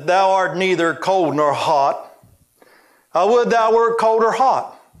 that thou art neither cold nor hot. I would thou wert cold or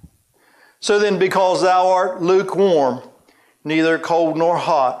hot. So then, because thou art lukewarm neither cold nor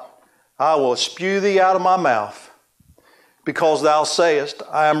hot. I will spew thee out of my mouth. Because thou sayest,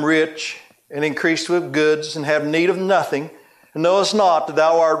 I am rich, and increased with goods, and have need of nothing, and knowest not that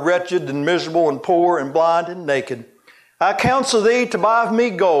thou art wretched, and miserable, and poor, and blind, and naked. I counsel thee to buy of me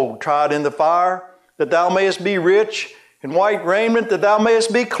gold, tried in the fire, that thou mayest be rich, and white raiment, that thou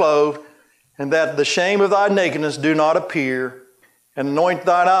mayest be clothed, and that the shame of thy nakedness do not appear, and anoint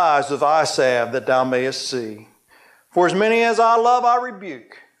thine eyes with eye salve, that thou mayest see. For as many as I love, I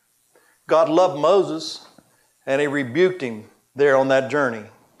rebuke. God loved Moses, and he rebuked him there on that journey.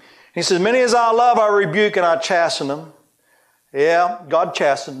 He says, many as I love, I rebuke and I chasten them. Yeah, God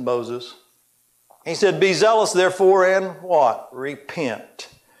chastened Moses. He said, be zealous therefore and what? Repent.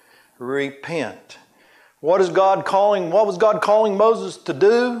 Repent. What was God calling Moses to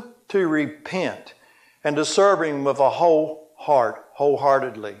do? To repent and to serve Him with a whole heart,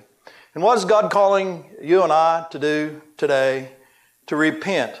 wholeheartedly. And what is God calling you and I to do today? To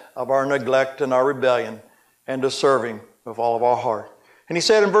repent of our neglect and our rebellion and to serve Him with all of our heart. And He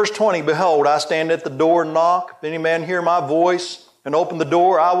said in verse 20, behold, I stand at the door and knock. If any man hear my voice and open the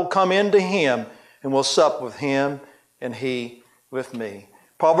door, I will come in to him and will sup with him and he with me.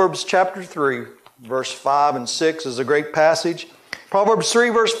 Proverbs chapter 3, verse 5 and 6 is a great passage. Proverbs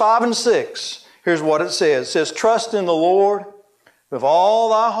 3, verse 5 and 6. Here's what it says. It says, trust in the Lord with all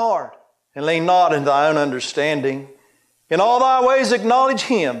thy heart, and lean not into thy own understanding. In all thy ways acknowledge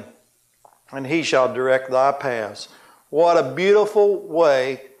Him, and He shall direct thy paths. What a beautiful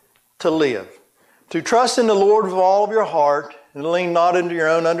way to live. To trust in the Lord with all of your heart, and lean not into your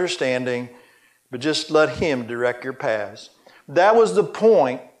own understanding, but just let Him direct your paths. That was the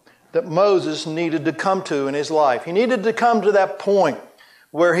point that Moses needed to come to in his life. He needed to come to that point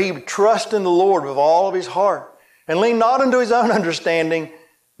where he trusted in the Lord with all of his heart and lean not into his own understanding,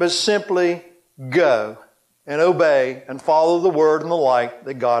 but simply go and obey and follow the word and the light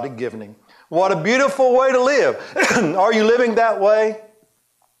that God had given him. What a beautiful way to live. Are you living that way?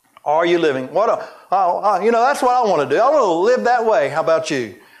 Are you living? That's what I want to do. I want to live that way. How about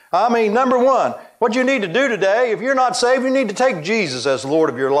you? Number one, what you need to do today, if you're not saved, you need to take Jesus as Lord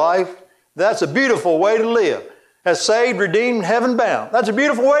of your life. That's a beautiful way to live. As saved, redeemed, heaven bound. That's a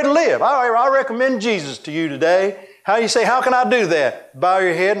beautiful way to live. I recommend Jesus to you today. How you say, how can I do that? Bow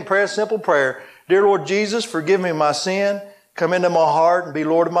your head and pray a simple prayer. Dear Lord Jesus, forgive me my sin. Come into my heart and be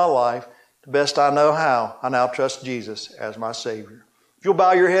Lord of my life. The best I know how, I now trust Jesus as my Savior. If you'll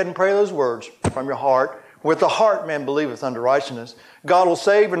bow your head and pray those words from your heart, with the heart man believeth unto righteousness, God will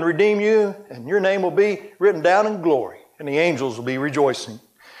save and redeem you, and your name will be written down in glory, and the angels will be rejoicing.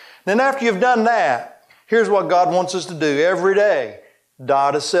 Then after you've done that, here's what God wants us to do every day.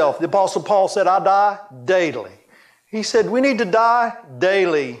 Die to self. The Apostle Paul said, I die daily. He said we need to die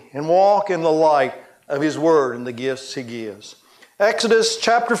daily and walk in the light of His Word and the gifts He gives. Exodus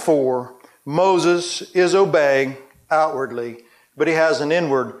chapter 4, Moses is obeying outwardly, but he has an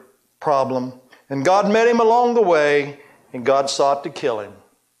inward problem. And God met him along the way, and God sought to kill him.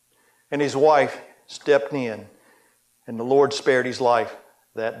 And his wife stepped in, and the Lord spared his life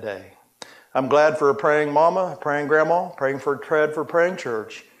that day. I'm glad for a praying mama, a praying grandma, praying for a praying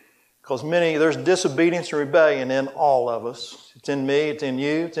church. Because there's disobedience and rebellion in all of us. It's in me, it's in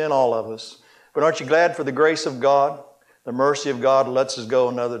you, it's in all of us. But aren't you glad for the grace of God? The mercy of God lets us go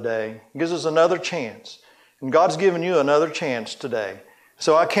another day. It gives us another chance. And God's given you another chance today.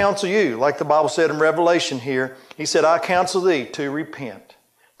 So I counsel you, like the Bible said in Revelation here, He said, I counsel thee to repent.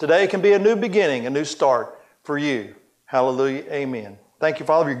 Today can be a new beginning, a new start for you. Hallelujah. Amen. Thank you,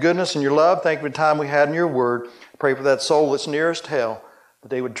 Father, for your goodness and your love. Thank you for the time we had in your word. Pray for that soul that's nearest hell, that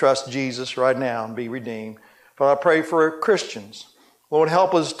they would trust Jesus right now and be redeemed. Father, I pray for Christians. Lord,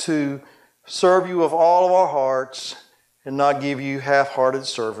 help us to serve you with all of our hearts and not give you half-hearted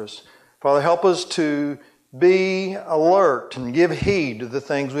service. Father, help us to be alert and give heed to the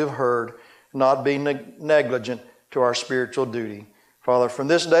things we've heard, not be negligent to our spiritual duty. Father, from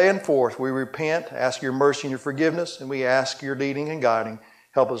this day and forth, we repent, ask your mercy and your forgiveness, and we ask your leading and guiding.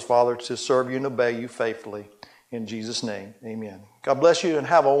 Help us, Father, to serve you and obey you faithfully. In Jesus' name, amen. God bless you and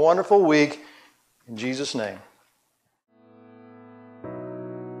have a wonderful week. In Jesus' name.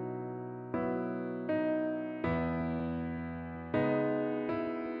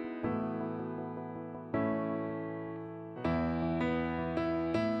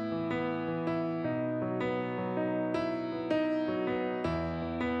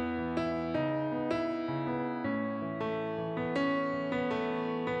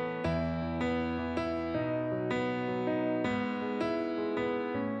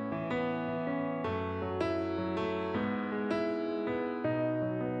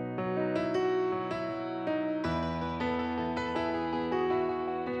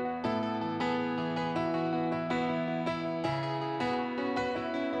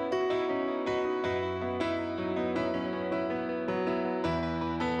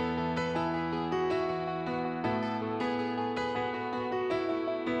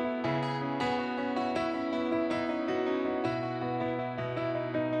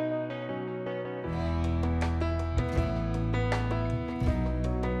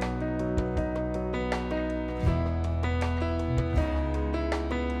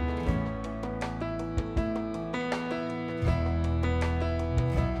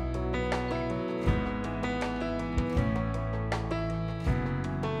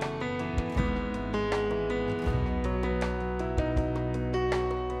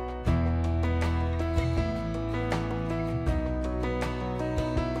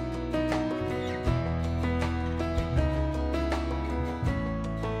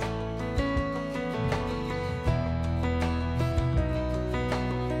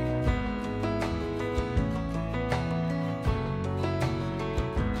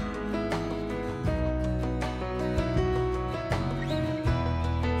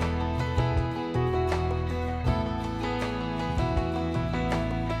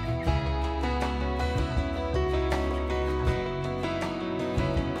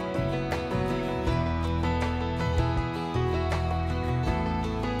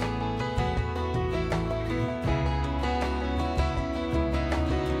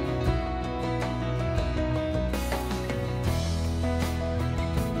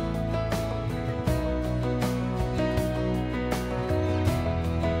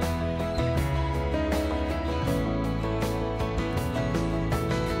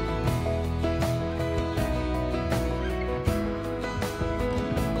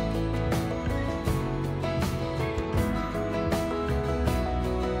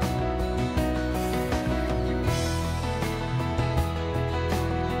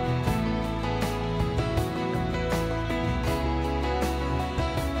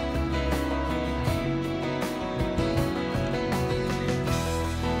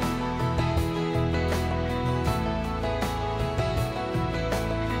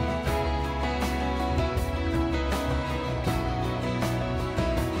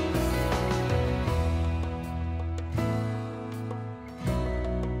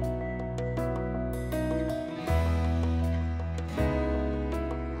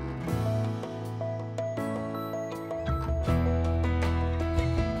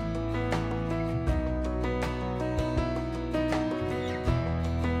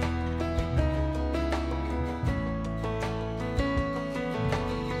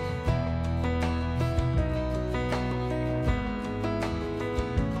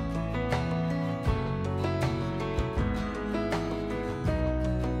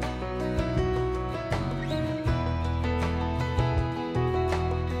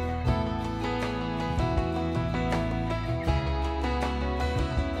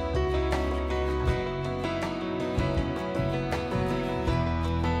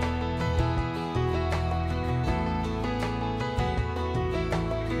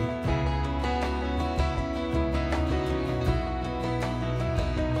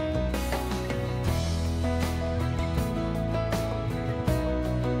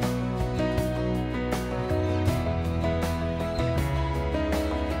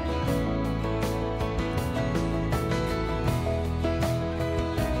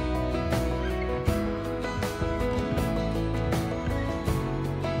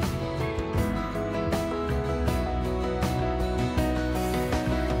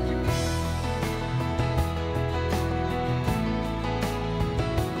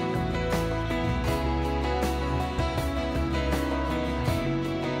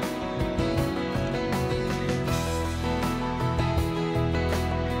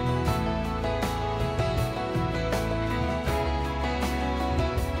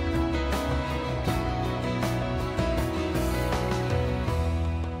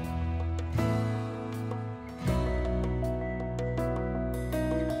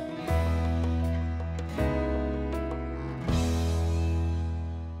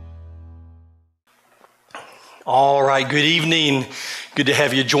 right, good evening. Good to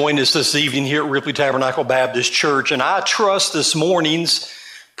have you join us this evening here at Ripley Tabernacle Baptist Church. And I trust this morning's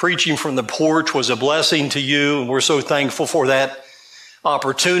preaching from the porch was a blessing to you, and we're so thankful for that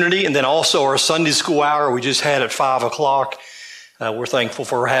opportunity. And then also our Sunday school hour we just had at 5 o'clock. We're thankful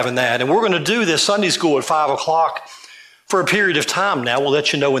for having that. And we're going to do this Sunday school at 5 o'clock for a period of time now. We'll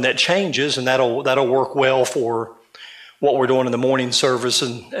let you know when that changes, and that'll work well for what we're doing in the morning service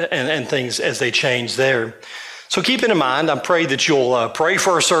and things as they change there. So keep it in mind. I pray that you'll pray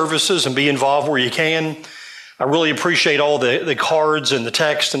for our services and be involved where you can. I really appreciate all the cards and the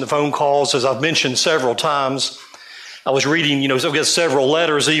text and the phone calls. As I've mentioned several times, I was reading, I've got several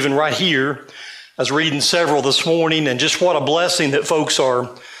letters even right here. I was reading several this morning, and just what a blessing that folks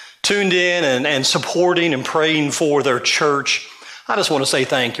are tuned in and supporting and praying for their church. I just want to say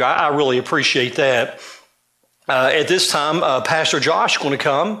thank you. I really appreciate that. At this time, Pastor Josh is going to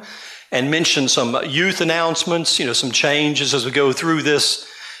come and mention some youth announcements, some changes as we go through this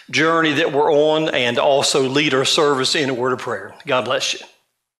journey that we're on, and also lead our service in a word of prayer. God bless you.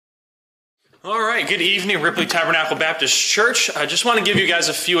 All right, good evening, Ripley Tabernacle Baptist Church. I just want to give you guys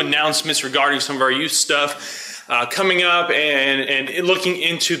a few announcements regarding some of our youth stuff coming up and looking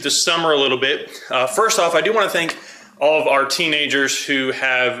into the summer a little bit. First off, I do want to thank all of our teenagers who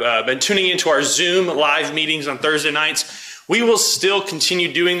have been tuning into our Zoom live meetings on Thursday nights. We will still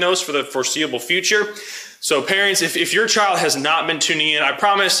continue doing those for the foreseeable future. So parents, if your child has not been tuning in, I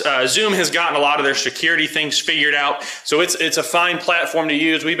promise Zoom has gotten a lot of their security things figured out. So it's a fine platform to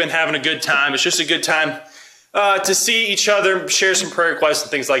use. We've been having a good time. It's just a good time to see each other, share some prayer requests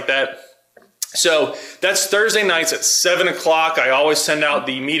and things like that. So that's Thursday nights at 7 o'clock. I always send out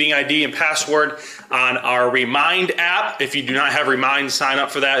the meeting ID and password on our Remind app. If you do not have Remind, sign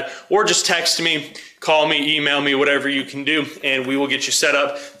up for that, or just text me, call me, email me, whatever you can do, and we will get you set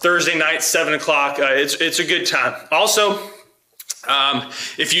up. Thursday night, 7 o'clock. It's a good time. Also,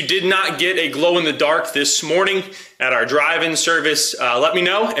 if you did not get a glow-in-the-dark this morning at our drive-in service, let me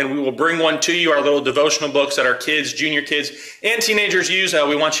know, and we will bring one to you. Our little devotional books that our kids, junior kids, and teenagers use.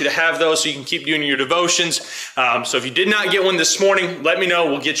 We want you to have those so you can keep doing your devotions. So if you did not get one this morning, let me know.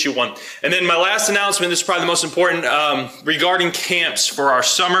 We'll get you one. And then my last announcement, this is probably the most important, regarding camps for our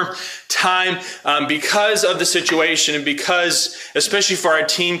summer time. Because of the situation and because, especially for our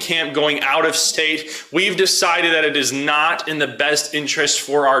teen camp going out of state, we've decided that it is not in the best interest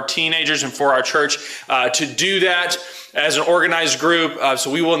for our teenagers and for our church to do that as an organized group.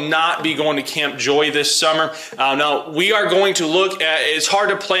 So we will not be going to Camp Joy this summer. Now, we are going to look at, it's hard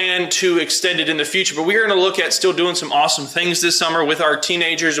to plan to extend it in the future, but we're going to look at still doing some awesome things this summer with our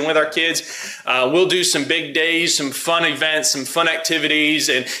teenagers and with our kids. We'll do some big days, some fun events, some fun activities,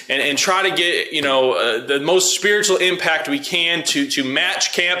 and try to get, the most spiritual impact we can to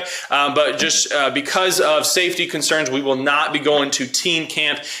match camp. But just because of safety concerns, we will not be going to teen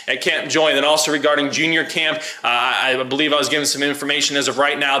camp at Camp Joy. And then also regarding junior camp, I believe I was given some information as of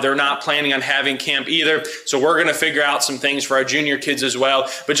right now. They're not planning on having camp either. So we're going to figure out some things for our junior kids as well.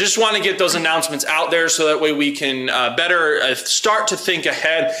 But just want to get those announcements out there so that way we can better start to think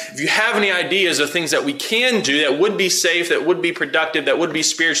ahead. If you have any ideas of things that we can do that would be safe, that would be productive, that would be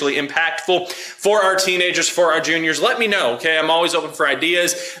spiritually impactful for our teenagers, for our juniors, let me know, okay? I'm always open for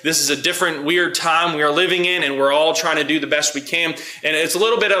ideas. This is a different, weird time we are living in, and we're all trying to do the best we can. And it's a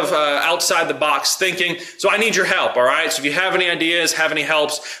little bit of outside the box thinking. So I need your help, all right? So if you have any ideas, have any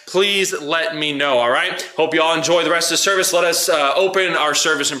helps, please let me know, all right? Hope you all enjoy the rest of the service. Let us open our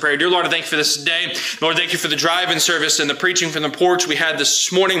service in prayer. Dear Lord, I thank you for this day. Lord, thank you for the drive-in service and the preaching from the porch we had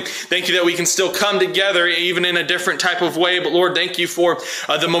this morning. Thank you that we can still come together even in a different type of way. But Lord, thank you for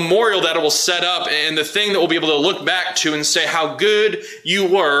the memorial that it will set up and the thing that we'll be able to look back to and say how good you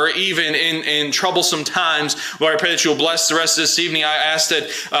were even in troublesome times. Lord, I pray that you'll bless the rest of this evening. I ask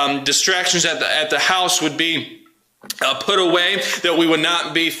that distractions at the house would be put away, that we would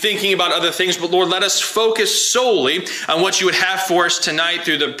not be thinking about other things, but Lord, let us focus solely on what you would have for us tonight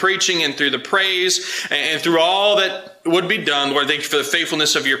through the preaching and through the praise and through all that would be done. Lord, thank you for the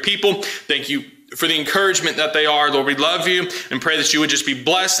faithfulness of your people. Thank you for the encouragement that they are. Lord, we love you and pray that you would just be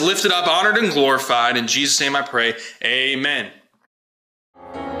blessed, lifted up, honored, and glorified. In Jesus' name I pray, amen.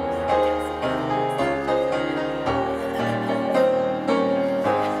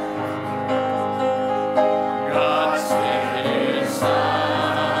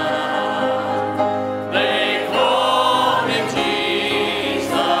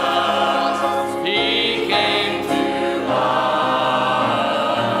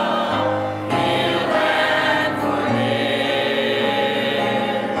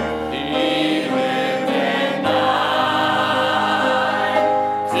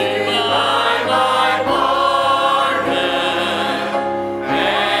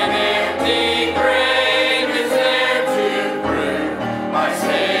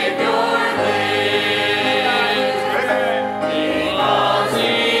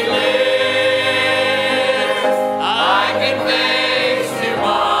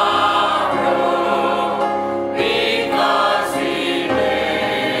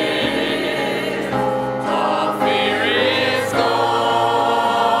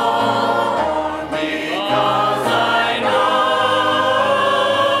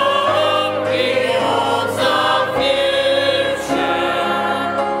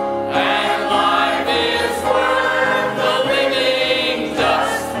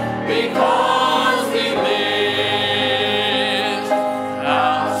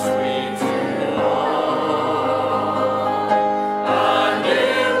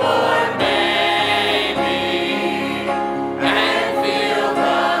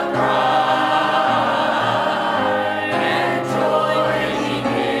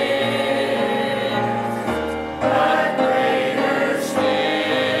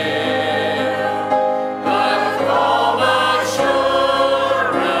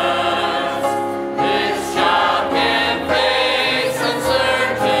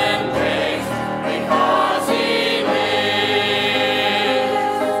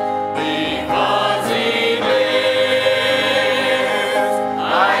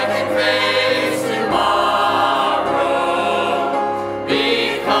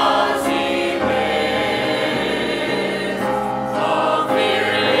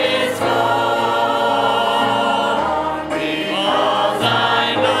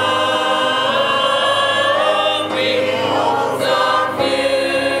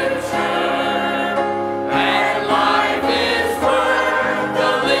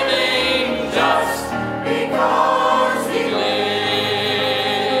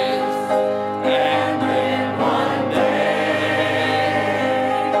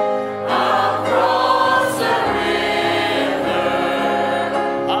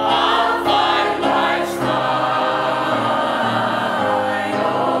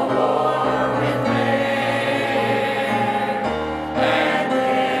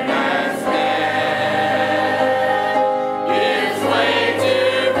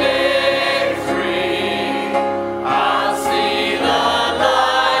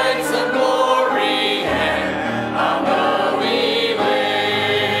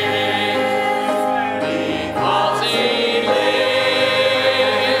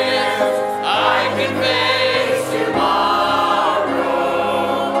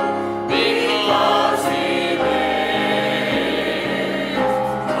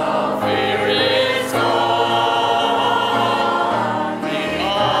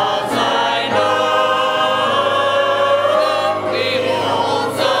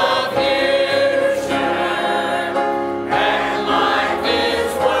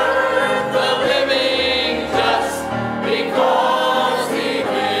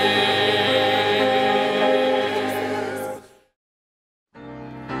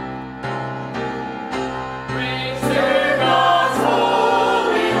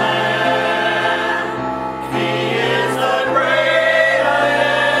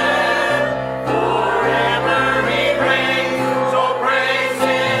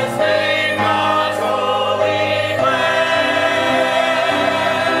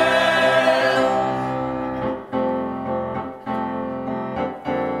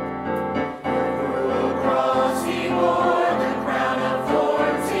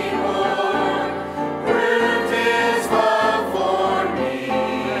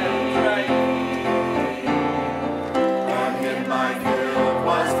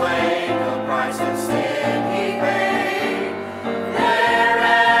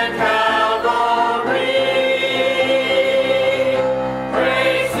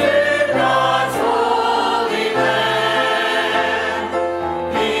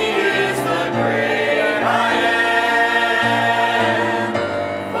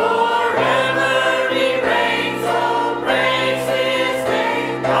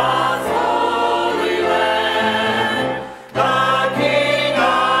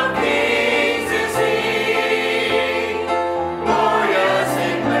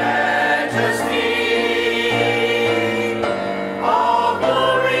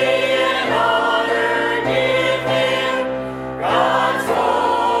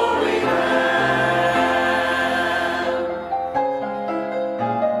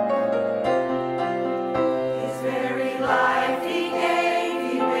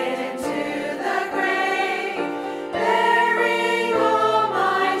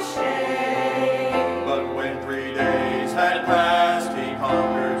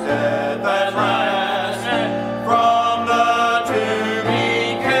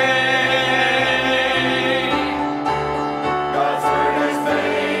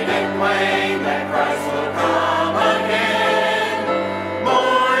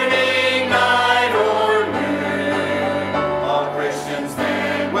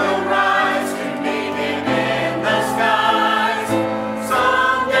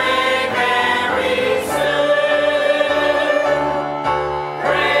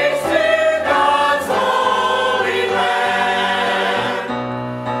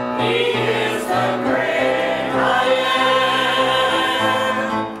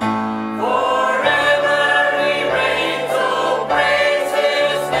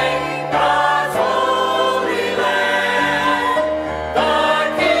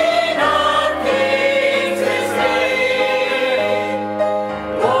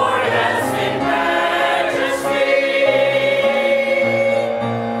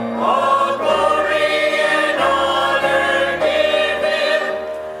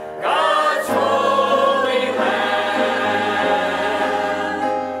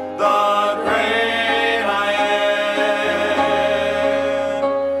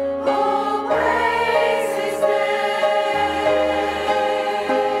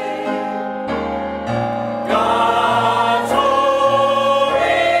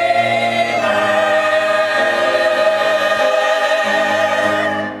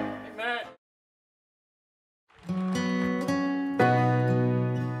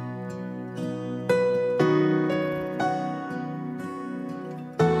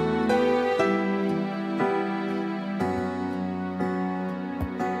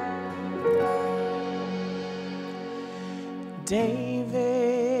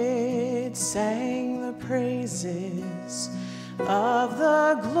 David sang the praises of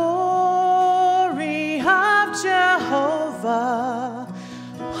the glory of Jehovah.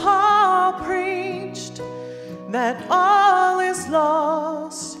 Paul preached that all is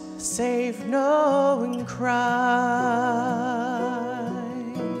lost save knowing Christ.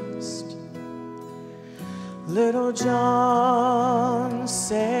 Little John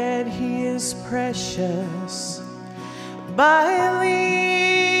said he is precious by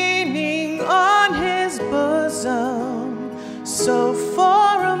leaning on his bosom. So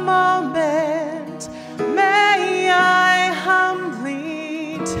for a moment may I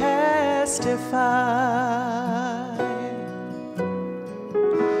humbly testify.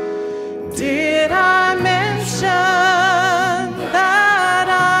 Did I mention that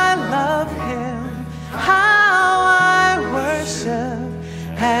I love him, how I worship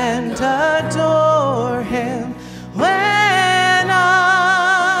and adore him, when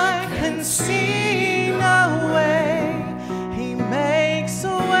I can see no way, he makes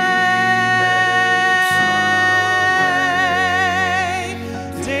a way.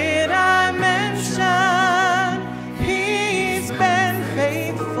 Did I mention he's been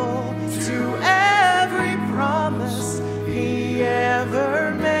faithful to every promise he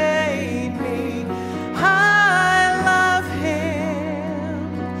ever made me? I love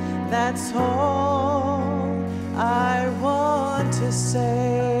him, that's all I want to say.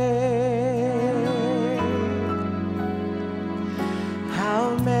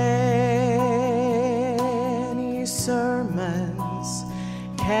 How many sermons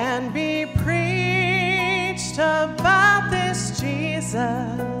can be preached about this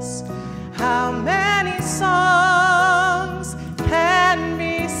Jesus? How many songs can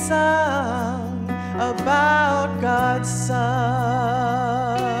be sung about God's Son?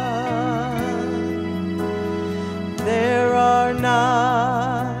 There are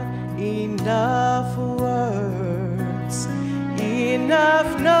not enough words,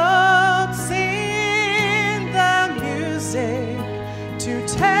 enough notes in the music to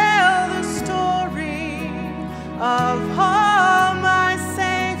tell the story of all my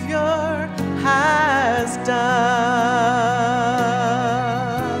Savior has done.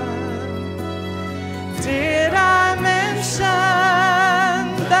 Did I mention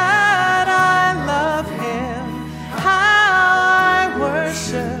that I love him, how I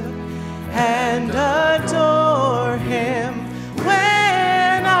worship and adore him,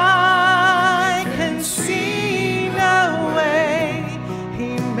 when I can see no way,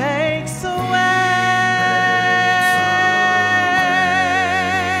 he makes a way.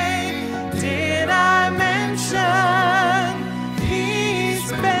 Did I mention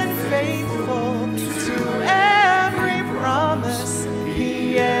he's been faithful to every promise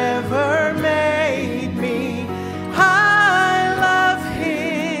he ever made me? I love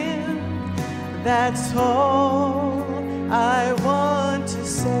him, that's all I want to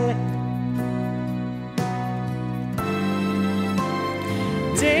say.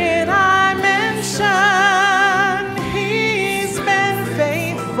 Did I mention he's been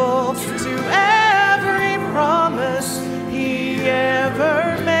faithful to every promise he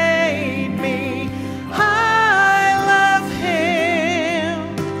ever made me? I love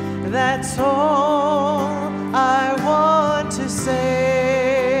him, that's all I want to say.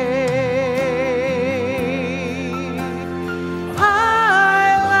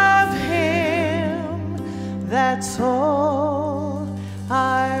 I love him, that's all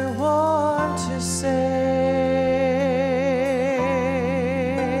I want to say.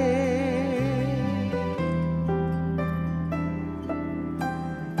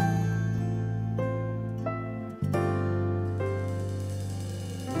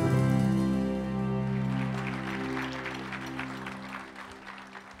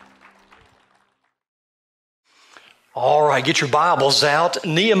 All right, get your Bibles out.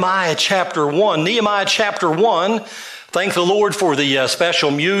 Nehemiah chapter 1. Nehemiah chapter 1. Thank the Lord for the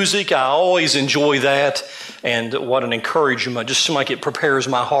special music. I always enjoy that. And what an encouragement. Just seems like it prepares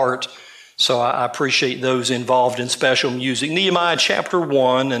my heart. So I appreciate those involved in special music. Nehemiah chapter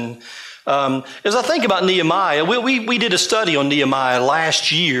 1. And as I think about Nehemiah, we did a study on Nehemiah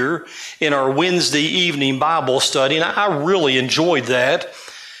last year in our Wednesday evening Bible study. And I really enjoyed that.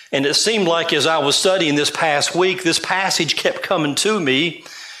 And it seemed like as I was studying this past week, this passage kept coming to me.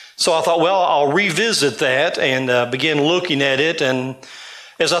 So I thought, well, I'll revisit that and begin looking at it. And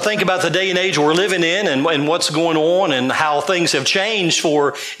As I think about the day and age we're living in and what's going on and how things have changed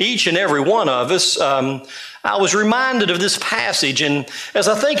for each and every one of us, I was reminded of this passage. And as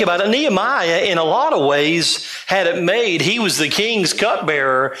I think about it, Nehemiah, in a lot of ways, had it made. He was the king's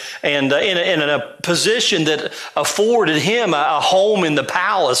cupbearer and in a position that afforded him a home in the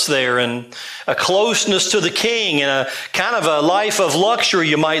palace there and a closeness to the king and a kind of a life of luxury,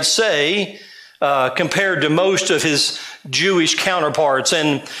 you might say, compared to most of his Jewish counterparts.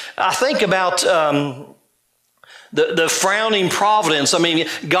 And I think about the frowning providence. I mean,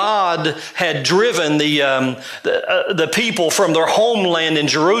 God had driven the people from their homeland in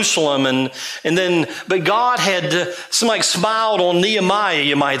Jerusalem, but God had smiled on Nehemiah,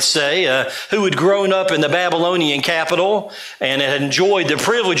 you might say, who had grown up in the Babylonian capital and had enjoyed the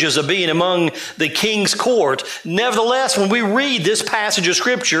privileges of being among the king's court. Nevertheless, when we read this passage of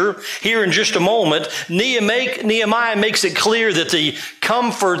Scripture here in just a moment, Nehemiah makes it clear that the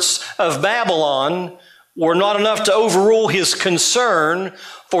comforts of Babylon were not enough to overrule his concern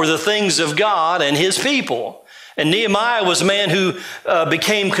for the things of God and his people. And Nehemiah was a man who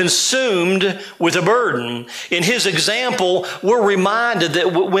became consumed with a burden. In his example, we're reminded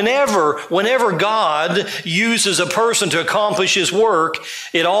that whenever God uses a person to accomplish his work,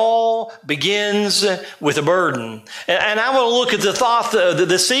 it all begins with a burden. And I want to look at the thought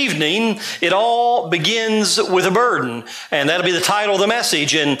this evening, it all begins with a burden. And that'll be the title of the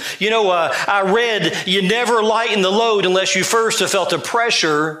message. And, I read, you never lighten the load unless you first have felt the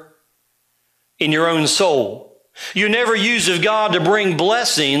pressure in your own soul. You never use of God to bring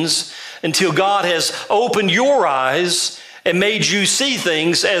blessings until God has opened your eyes and made you see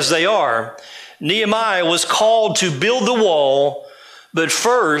things as they are. Nehemiah was called to build the wall, but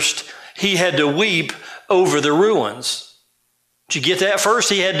first he had to weep over the ruins. Did you get that? First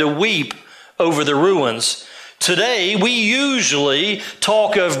he had to weep over the ruins. Today, we usually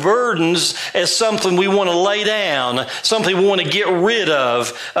talk of burdens as something we want to lay down, something we want to get rid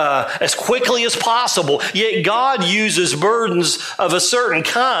of as quickly as possible. Yet God uses burdens of a certain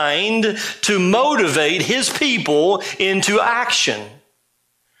kind to motivate his people into action.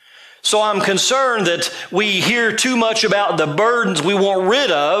 So I'm concerned that we hear too much about the burdens we want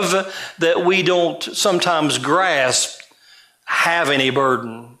rid of that we don't sometimes grasp having a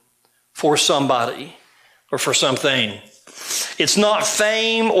burden for somebody or for something. It's not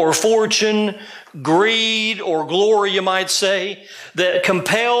fame or fortune, greed or glory, you might say, that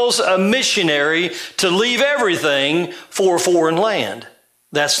compels a missionary to leave everything for a foreign land.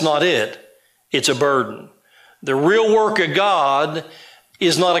 That's not it. It's a burden. The real work of God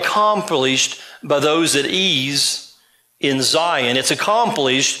is not accomplished by those at ease in Zion. It's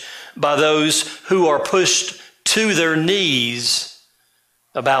accomplished by those who are pushed to their knees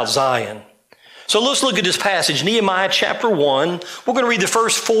about Zion. So let's look at this passage, Nehemiah chapter 1. We're going to read the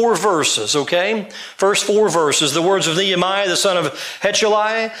first 4 verses, okay? First 4 verses, the words of Nehemiah, the son of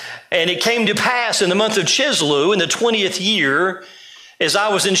Hechaliah. And it came to pass in the month of Chisleu, in the 20th year, as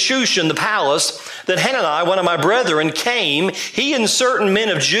I was in Shushan, the palace, that Hanani, one of my brethren, came, he and certain men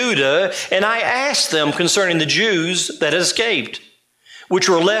of Judah, and I asked them concerning the Jews that had escaped, which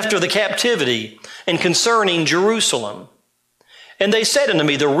were left of the captivity, and concerning Jerusalem. And they said unto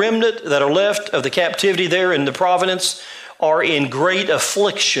me, the remnant that are left of the captivity there in the province are in great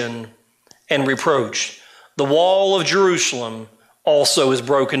affliction and reproach. The wall of Jerusalem also is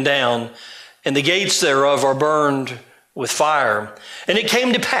broken down, and the gates thereof are burned with fire. And it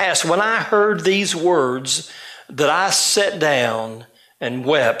came to pass, when I heard these words, that I sat down and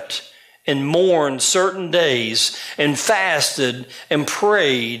wept and mourned certain days and fasted and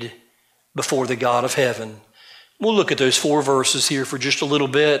prayed before the God of heaven. We'll look at those 4 verses here for just a little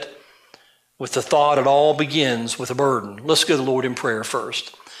bit with the thought it all begins with a burden. Let's go to the Lord in prayer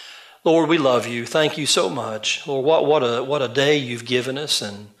first. Lord, we love you. Thank you so much. Lord, what a day you've given us,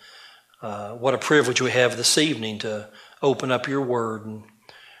 and what a privilege we have this evening to open up your word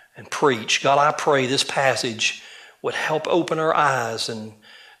and preach. God, I pray this passage would help open our eyes and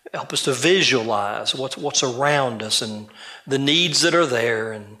help us to visualize what's around us and the needs that are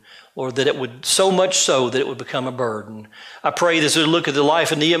there, and Lord, that it would, so much so that it would become a burden. I pray that as we look at the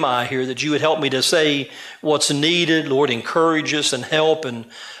life of Nehemiah here, that you would help me to say what's needed. Lord, encourage us and help. And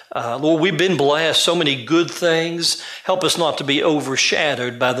Lord, we've been blessed, so many good things. Help us not to be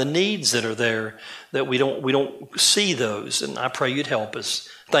overshadowed by the needs that are there, that we don't see those. And I pray you'd help us.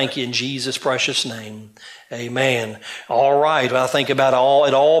 Thank you in Jesus' precious name. Amen. All right. Well, I think about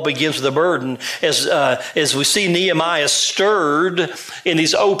it all begins with a burden. As we see Nehemiah stirred in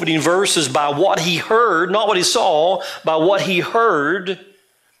these opening verses by what he heard, not what he saw, by what he heard.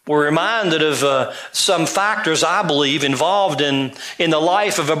 We're reminded of some factors, I believe, involved in the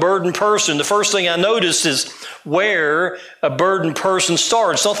life of a burdened person. The first thing I notice is where a burdened person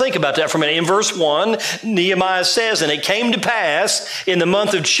starts. So think about that for a minute. In verse 1, Nehemiah says, "And it came to pass in the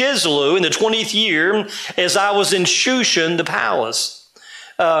month of Chisleu, in the 20th year, as I was in Shushan, the palace."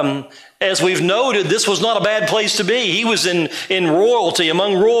 As we've noted, this was not a bad place to be. He was in royalty,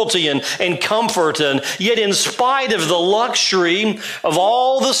 among royalty and comfort. And yet in spite of the luxury of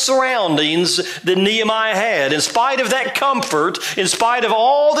all the surroundings that Nehemiah had, in spite of that comfort, in spite of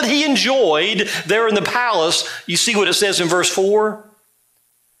all that he enjoyed there in the palace, you see what it says in verse 4?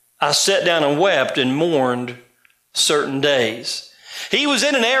 "I sat down and wept and mourned certain days." He was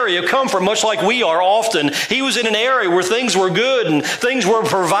in an area of comfort, much like we are often. He was in an area where things were good and things were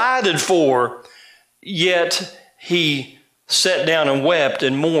provided for. Yet he sat down and wept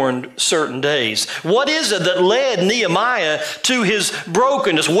and mourned certain days. What is it that led Nehemiah to his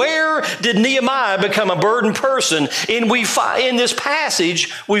brokenness? Where did Nehemiah become a burdened person? In this passage,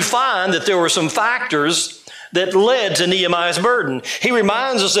 we find that there were some factors that led to Nehemiah's burden. He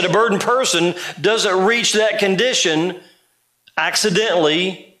reminds us that a burdened person doesn't reach that condition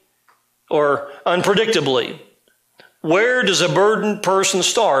accidentally or unpredictably. Where does a burdened person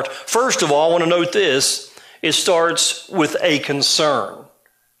start? First of all, I want to note this. It starts with a concern.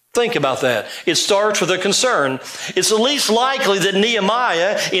 Think about that. It starts with a concern. It's the least likely that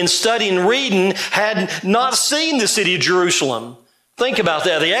Nehemiah, in studying and reading, had not seen the city of Jerusalem. Think about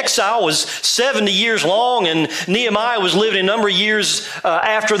that. The exile was 70 years long, and Nehemiah was living a number of years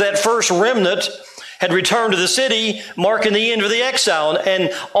after that first remnant had returned to the city, marking the end of the exile.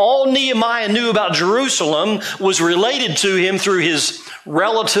 And all Nehemiah knew about Jerusalem was related to him through his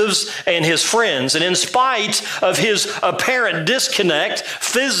relatives and his friends. And in spite of his apparent disconnect,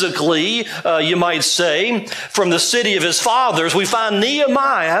 physically, you might say, from the city of his fathers, we find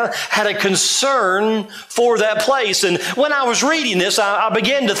Nehemiah had a concern for that place. And when I was reading this, I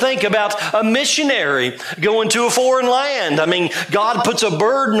began to think about a missionary going to a foreign land. I mean, God puts a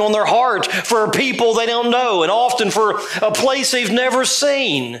burden on their heart for a people they don't know, and often for a place they've never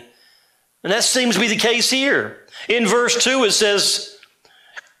seen. And that seems to be the case here. In verse 2, it says,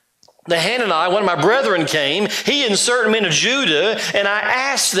 "The Hanani, one of my brethren, came, he and certain men of Judah, and I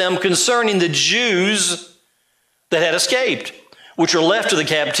asked them concerning the Jews that had escaped, which are left of the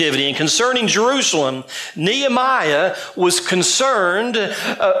captivity, and concerning Jerusalem." Nehemiah was concerned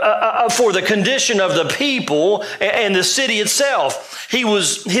for the condition of the people and the city itself.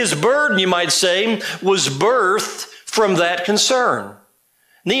 His burden, you might say, was birthed from that concern.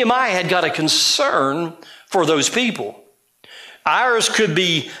 Nehemiah had got a concern for those people. Ours could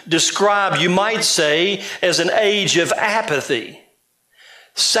be described, you might say, as an age of apathy.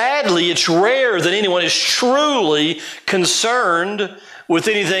 Sadly, it's rare that anyone is truly concerned with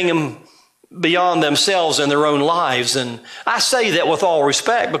anything beyond themselves and their own lives. And I say that with all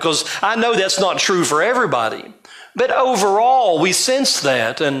respect because I know that's not true for everybody. But overall, we sense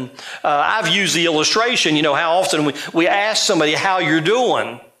that. And I've used the illustration, how often we ask somebody how you're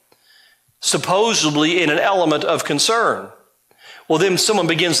doing, supposedly in an element of concern. Well, then someone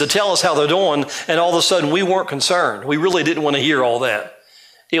begins to tell us how they're doing, and all of a sudden we weren't concerned. We really didn't want to hear all that.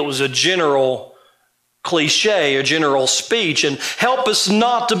 It was a general cliche, a general speech, and help us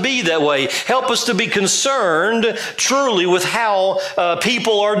not to be that way. Help us to be concerned truly with how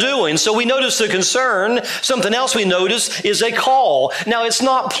people are doing. So we notice the concern. Something else we notice is a call. Now, it's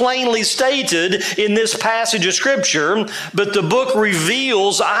not plainly stated in this passage of Scripture, but the book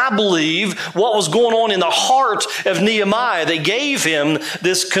reveals, I believe, what was going on in the heart of Nehemiah that gave him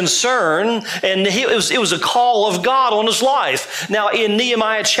this concern, and it was a call of God on his life. Now, in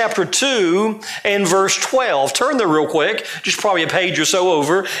Nehemiah chapter 2 and verse 12. Turn there real quick, just probably a page or so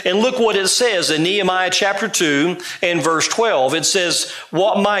over, and look what it says in Nehemiah chapter 2 and verse 12. It says,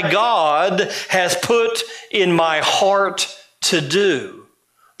 "What my God hath put in my heart to do."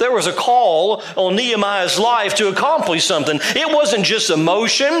 There was a call on Nehemiah's life to accomplish something. It wasn't just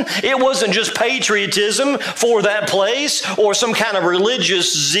emotion. It wasn't just patriotism for that place or some kind of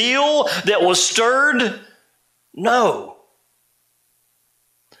religious zeal that was stirred. No.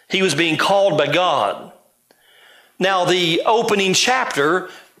 He was being called by God. Now, the opening chapter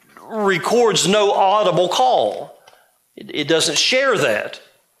records no audible call. It doesn't share that.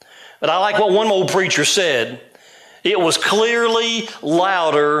 But I like what one old preacher said. It was clearly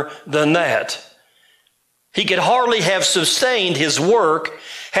louder than that. He could hardly have sustained his work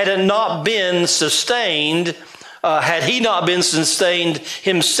had he not been sustained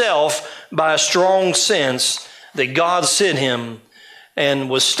himself by a strong sense that God sent him and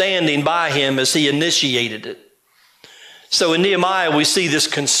was standing by him as he initiated it. So in Nehemiah, we see this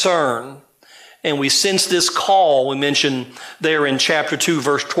concern, and we sense this call we mentioned there in chapter 2,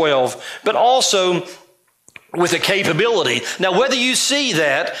 verse 12, but also with a capability. Now, whether you see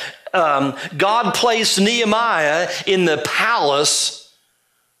that God placed Nehemiah in the palace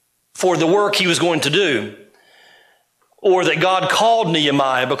for the work he was going to do, or that God called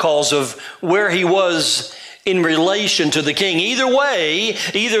Nehemiah because of where he was in relation to the king. Either way,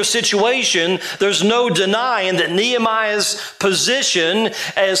 either situation, there's no denying that Nehemiah's position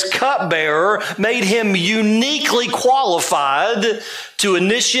as cupbearer made him uniquely qualified to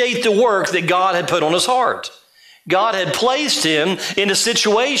initiate the work that God had put on his heart. God had placed him in a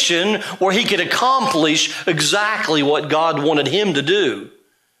situation where he could accomplish exactly what God wanted him to do.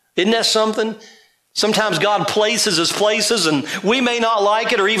 Isn't that something? Sometimes God places us places and we may not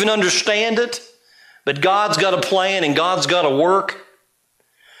like it or even understand it. But God's got a plan and God's got a work.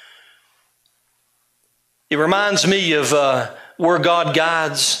 It reminds me of where God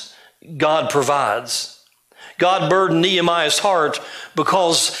guides, God provides. God burdened Nehemiah's heart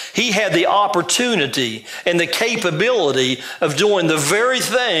because he had the opportunity and the capability of doing the very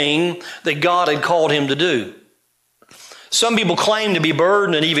thing that God had called him to do. Some people claim to be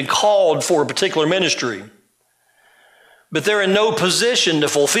burdened and even called for a particular ministry, but they're in no position to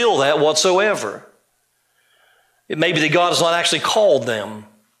fulfill that whatsoever. It may be that God has not actually called them.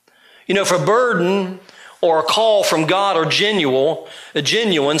 You know, if a burden or a call from God are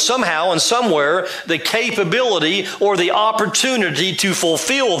genuine, somehow and somewhere, the capability or the opportunity to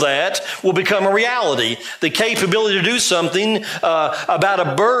fulfill that will become a reality. The capability to do something about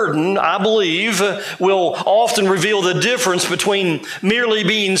a burden, I believe, will often reveal the difference between merely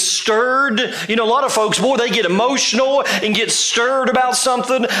being stirred. You know, a lot of folks, boy, they get emotional and get stirred about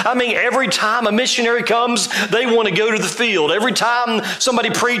something. I mean, every time a missionary comes, they want to go to the field. Every time somebody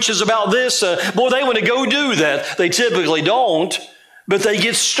preaches about this, boy, they want to go do that. They typically don't, but they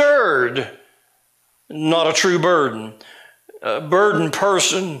get stirred. Not a true burden. A burdened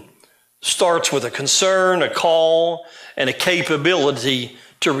person starts with a concern, a call, and a capability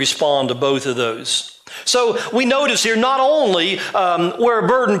to respond to both of those. So we notice here not only where a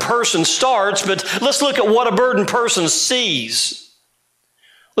burdened person starts, but let's look at what a burdened person sees.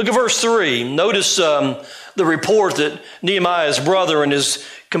 Look at verse 3. Notice the report that Nehemiah's brother and his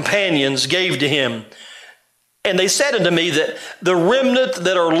companions gave to him. And they said unto me that the remnant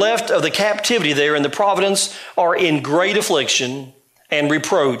that are left of the captivity there in the province are in great affliction and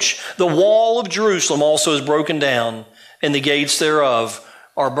reproach. The wall of Jerusalem also is broken down, and the gates thereof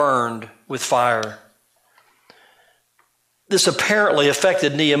are burned with fire. This apparently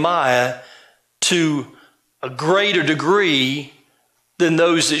affected Nehemiah to a greater degree than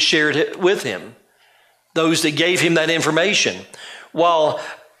those that shared it with him, those that gave him that information. While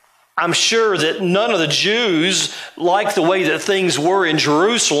I'm sure that none of the Jews liked the way that things were in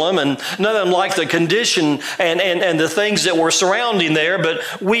Jerusalem, and none of them liked the condition and the things that were surrounding there, but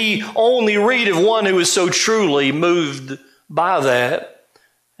we only read of one who was so truly moved by that,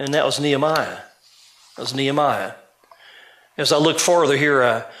 and that was Nehemiah. That was Nehemiah. As I look further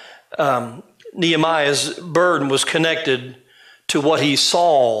here, Nehemiah's burden was connected to what he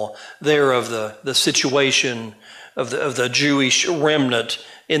saw there of the situation of the Jewish remnant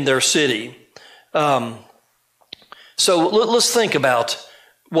in their city. So let's think about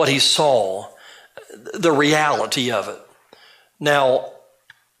what he saw, the reality of it. Now,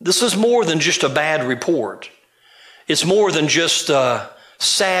 this is more than just a bad report. It's more than just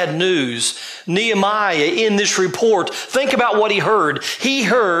sad news. Nehemiah, in this report, think about what he heard. He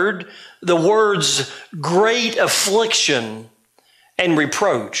heard the words great affliction and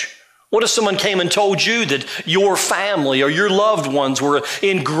reproach. What if someone came and told you that your family or your loved ones were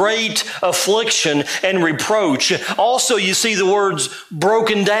in great affliction and reproach? Also, you see the words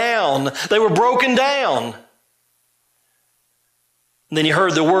broken down. They were broken down. And then you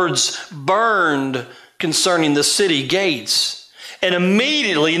heard the words burned concerning the city gates. And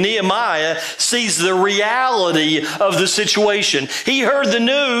immediately Nehemiah sees the reality of the situation. He heard the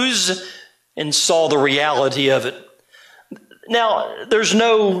news and saw the reality of it. Now, there's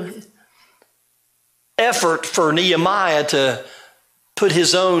no effort for Nehemiah to put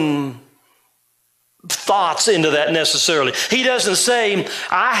his own thoughts into that necessarily. He doesn't say,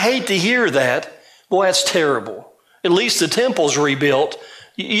 I hate to hear that. Boy, that's terrible. At least the temple's rebuilt.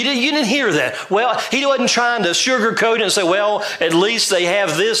 You didn't hear that. Well, he wasn't trying to sugarcoat it and say, well, at least they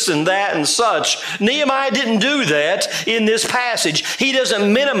have this and that and such. Nehemiah didn't do that in this passage. He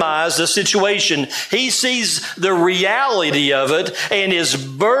doesn't minimize the situation. He sees the reality of it and is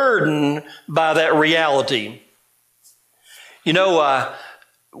burdened by that reality. You know,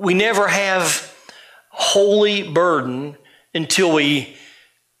 we never have wholly burden until we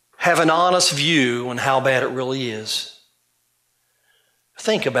have an honest view on how bad it really is.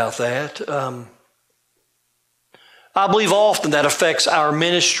 Think about that. I believe often that affects our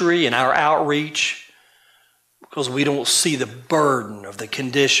ministry and our outreach because we don't see the burden of the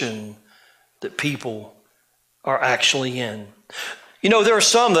condition that people are actually in. You know, there are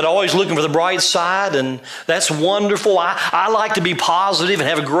some that are always looking for the bright side, and that's wonderful. I like to be positive and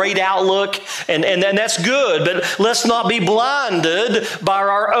have a great outlook, and that's good, but let's not be blinded by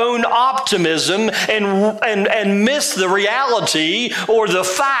our own optimism and miss the reality or the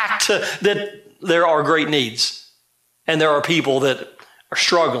fact that there are great needs, and there are people that are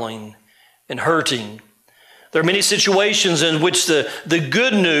struggling and hurting. There are many situations in which the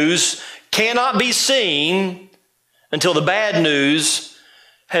good news cannot be seen until the bad news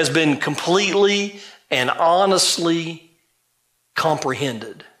has been completely and honestly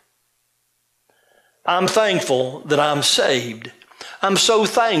comprehended. I'm thankful that I'm saved. I'm so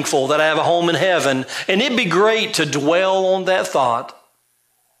thankful that I have a home in heaven. And it'd be great to dwell on that thought.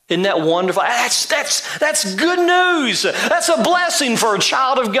 Isn't that wonderful? That's good news. That's a blessing for a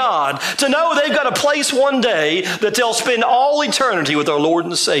child of God to know they've got a place one day that they'll spend all eternity with our Lord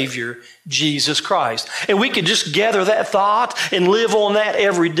and Savior, Jesus Christ. And we could just gather that thought and live on that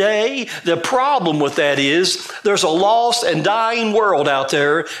every day. The problem with that is there's a lost and dying world out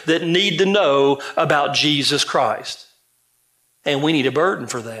there that need to know about Jesus Christ. And we need a burden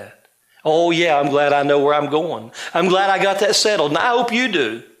for that. Oh yeah, I'm glad I know where I'm going. I'm glad I got that settled, and I hope you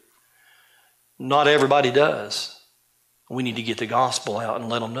do. Not everybody does. We need to get the gospel out and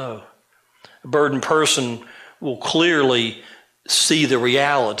let them know. A burdened person will clearly see the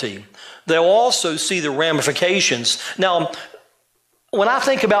reality. They'll also see the ramifications. Now, when I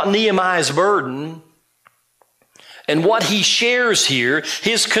think about Nehemiah's burden and what he shares here,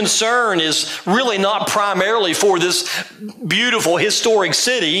 his concern is really not primarily for this beautiful historic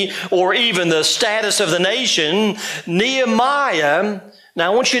city or even the status of the nation. Nehemiah, now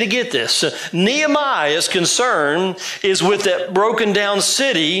I want you to get this. Nehemiah's concern is with that broken down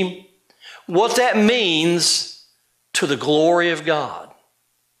city, what that means to the glory of God.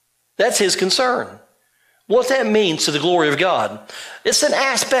 That's his concern. What that means to the glory of God. It's an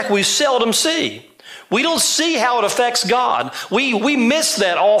aspect we seldom see. We don't see how it affects God. We miss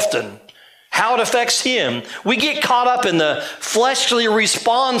that often, how it affects Him. We get caught up in the fleshly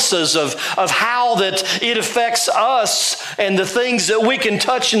responses of how that it affects us and the things that we can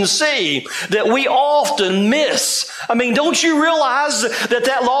touch and see that we often miss. I mean, don't you realize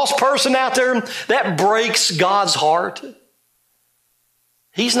that lost person out there, that breaks God's heart?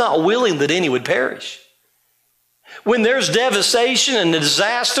 He's not willing that any would perish. When there's devastation and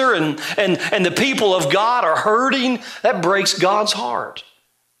disaster and the people of God are hurting, that breaks God's heart.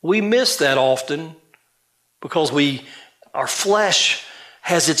 We miss that often because our flesh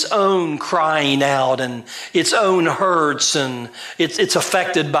has its own crying out and its own hurts, and it's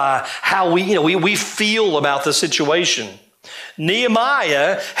affected by how we feel about the situation.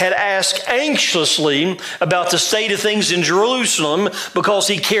 Nehemiah had asked anxiously about the state of things in Jerusalem because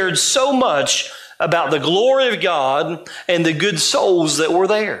he cared so much about the glory of God and the good souls that were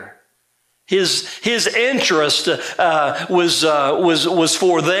there. His interest was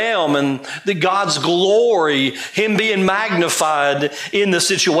for them and God's glory, Him being magnified in the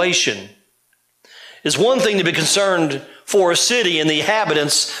situation. It's one thing to be concerned for a city and the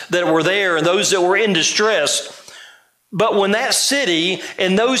inhabitants that were there and those that were in distress. But when that city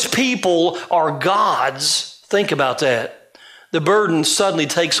and those people are God's, think about that. The burden suddenly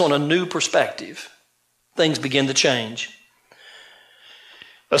takes on a new perspective. Things begin to change.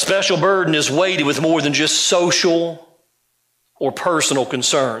 A special burden is weighted with more than just social or personal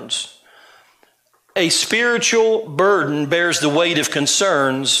concerns. A spiritual burden bears the weight of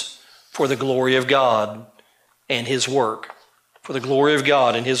concerns for the glory of God and His work. For the glory of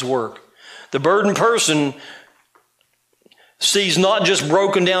God and His work. The burdened person sees not just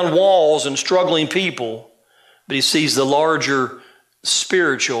broken down walls and struggling people, but he sees the larger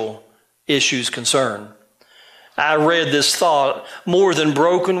spiritual issues concerned. I read this thought, more than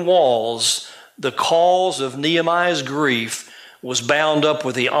broken walls, the cause of Nehemiah's grief was bound up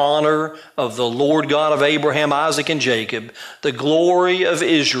with the honor of the Lord God of Abraham, Isaac, and Jacob. The glory of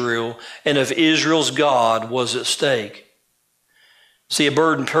Israel and of Israel's God was at stake. See, a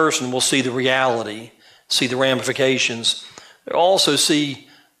burdened person will see the reality, see the ramifications. They also see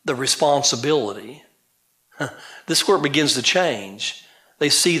the responsibility. This is where it begins to change. They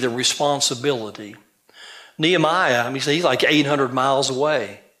see the responsibility. Nehemiah, he's like 800 miles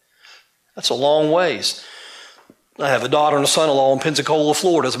away. That's a long ways. I have a daughter and a son-in-law in Pensacola,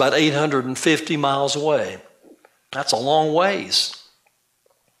 Florida. It's about 850 miles away. That's a long ways.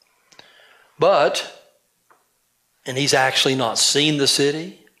 And he's actually not seen the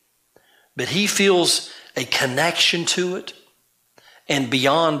city, but he feels a connection to it. And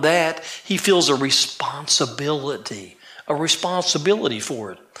beyond that, he feels a responsibility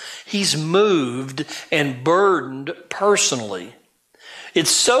for it. He's moved and burdened personally.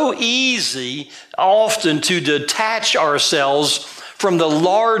 It's so easy often to detach ourselves from the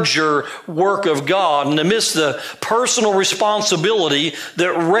larger work of God and to miss the personal responsibility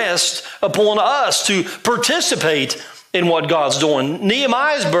that rests upon us to participate in what God's doing.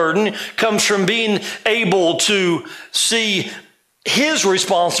 Nehemiah's burden comes from being able to see his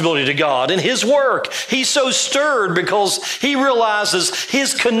responsibility to God and his work. He's so stirred because he realizes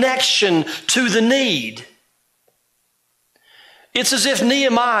his connection to the need. It's as if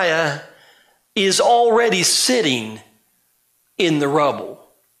Nehemiah is already sitting in the rubble,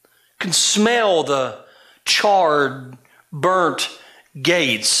 can smell the charred, burnt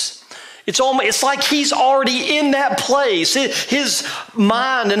gates. It's like he's already in that place. His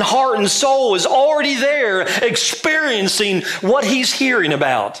mind and heart and soul is already there, experiencing what he's hearing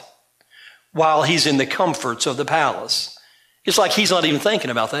about while he's in the comforts of the palace. It's like he's not even thinking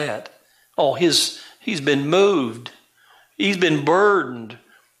about that. Oh, he's been moved. He's been burdened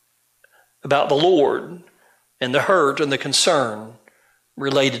about the Lord and the hurt and the concern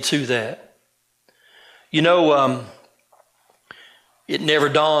related to that. You know, it never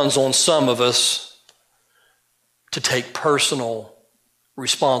dawns on some of us to take personal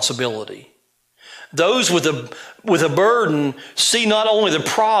responsibility. Those with a burden see not only the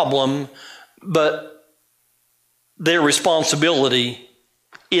problem, but their responsibility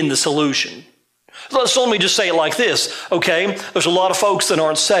in the solution. So let me just say it like this, okay? There's a lot of folks that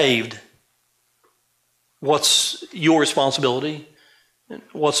aren't saved. What's your responsibility?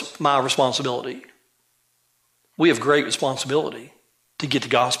 What's my responsibility? We have great responsibility to get the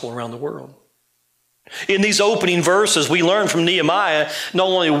gospel around the world. In these opening verses, we learn from Nehemiah not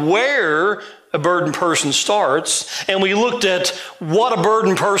only where a burdened person starts, and we looked at what a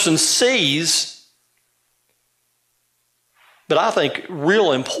burdened person sees, but I think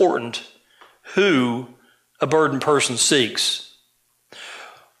real important, who a burdened person seeks.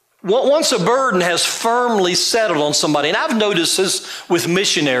 Once a burden has firmly settled on somebody, and I've noticed this with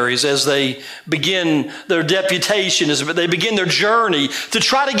missionaries as they begin their deputation, as they begin their journey to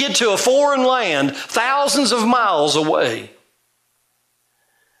try to get to a foreign land thousands of miles away.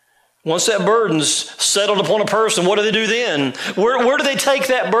 Once that burden's settled upon a person, what do they do then? Where do they take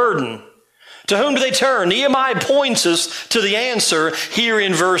that burden? To whom do they turn? Nehemiah points us to the answer here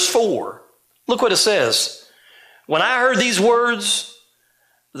in verse 4. Look what it says. When I heard these words,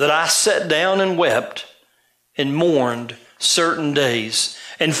 that I sat down and wept and mourned certain days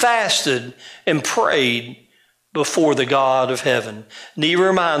and fasted and prayed before the God of heaven. Nehemiah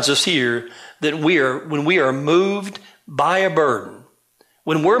reminds us here that when we are moved by a burden,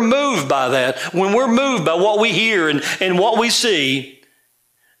 when we're moved by that, when we're moved by what we hear and what we see,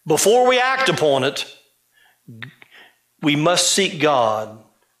 before we act upon it, we must seek God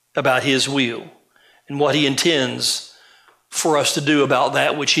about His will and what He intends for us to do about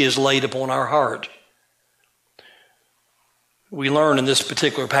that which He has laid upon our heart. We learn in this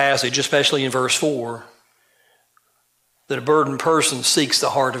particular passage, especially in verse 4, that a burdened person seeks the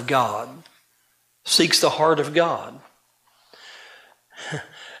heart of God. Seeks the heart of God.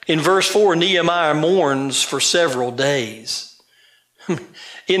 In verse 4, Nehemiah mourns for several days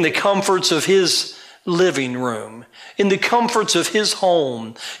in the comforts of his living room, in the comforts of his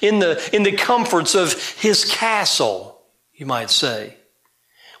home, in the comforts of his castle, you might say,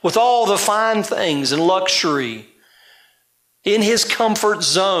 with all the fine things and luxury in his comfort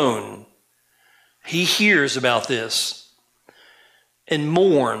zone. He hears about this and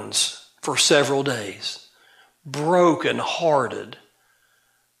mourns for several days, broken-hearted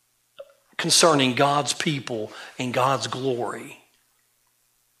concerning God's people and God's glory.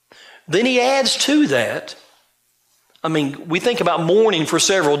 Then he adds to that, we think about mourning for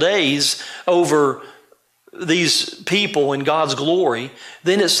several days over these people in God's glory.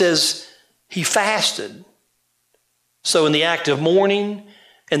 Then it says he fasted. So in the act of mourning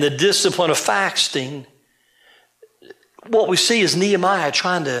and the discipline of fasting, what we see is Nehemiah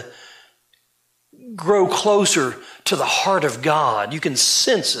trying to grow closer to the heart of God. You can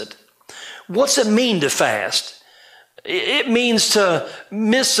sense it. What's it mean to fast? It means to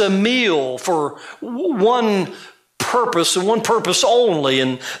miss a meal for one purpose and one purpose only,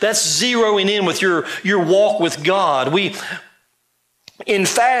 and that's zeroing in with your walk with God. We In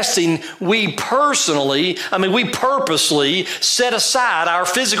fasting, we purposely set aside our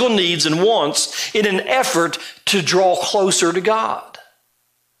physical needs and wants in an effort to draw closer to God,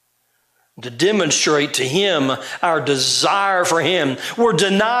 to demonstrate to Him our desire for Him. We're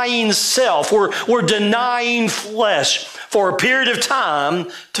denying self. We're denying flesh for a period of time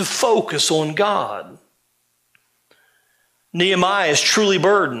to focus on God. Nehemiah is truly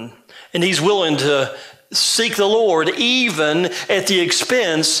burdened, and he's willing to seek the Lord even at the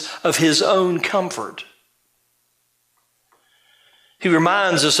expense of his own comfort. He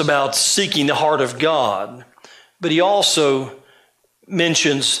reminds us about seeking the heart of God, but he also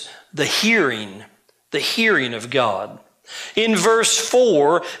mentions the hearing of God. In verse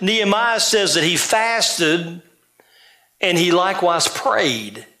 4, Nehemiah says that he fasted and he likewise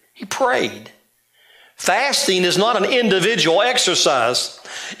prayed. He prayed. Fasting is not an individual exercise.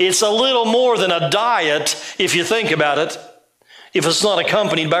 It's a little more than a diet, if you think about it, if it's not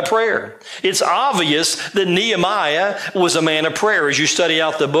accompanied by prayer. It's obvious that Nehemiah was a man of prayer. As you study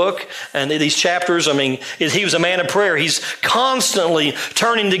out the book and these chapters, he was a man of prayer. He's constantly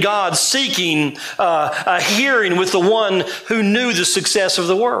turning to God, seeking a hearing with the one who knew the success of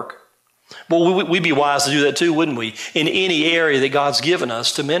the work. Well, we'd be wise to do that too, wouldn't we? In any area that God's given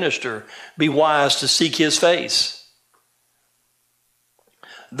us to minister, be wise to seek His face.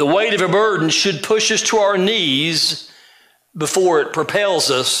 The weight of a burden should push us to our knees before it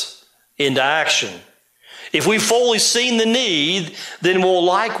propels us into action. If we've fully seen the need, then we'll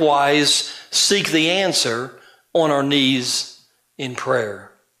likewise seek the answer on our knees in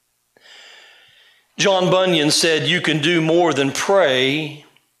prayer. John Bunyan said, "You can do more than pray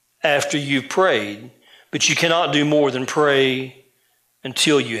after you've prayed, but you cannot do more than pray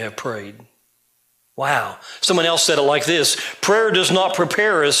until you have prayed." Wow. Someone else said it like this: prayer does not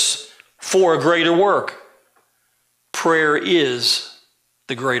prepare us for a greater work. Prayer is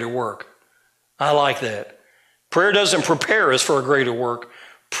the greater work. I like that. Prayer doesn't prepare us for a greater work.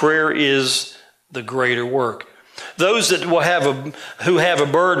 Prayer is the greater work. Those that who have a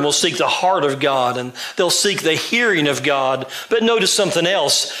burden will seek the heart of God, and they'll seek the hearing of God. But notice something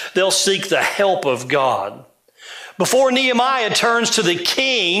else. They'll seek the help of God. Before Nehemiah turns to the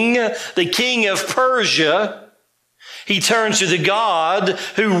king of Persia, he turns to the God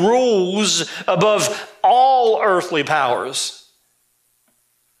who rules above all earthly powers.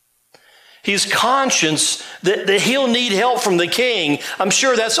 He's conscious that he'll need help from the king. I'm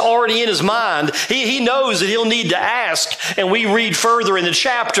sure that's already in his mind. He knows that he'll need to ask. And we read further in the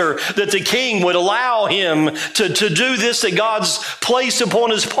chapter that the king would allow him to do this that God's placed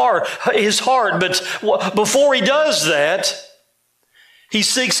upon his heart. But before he does that, he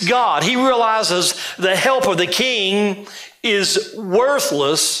seeks God. He realizes the help of the king is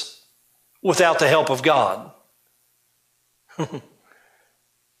worthless without the help of God.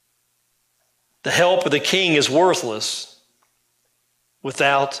 The help of the king is worthless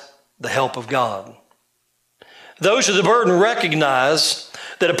without the help of God. Those of the burden recognize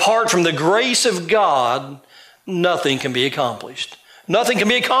that apart from the grace of God, nothing can be accomplished. Nothing can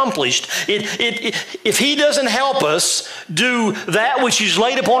be accomplished. If He doesn't help us do that which He's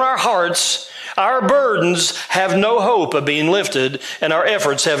laid upon our hearts, our burdens have no hope of being lifted, and our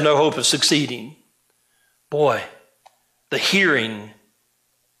efforts have no hope of succeeding. Boy, the hearing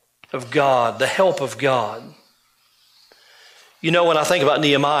of God, the help of God. You know, when I think about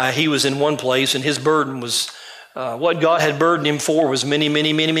Nehemiah, he was in one place and his burden was, what God had burdened him for was many,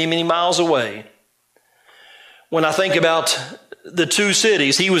 many, many, many, many miles away. When I think about the two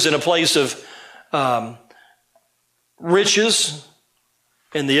cities, he was in a place of riches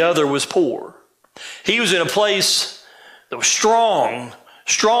and the other was poor. He was in a place that was stronghold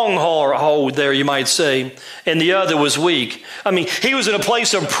there, you might say, and the other was weak. He was in a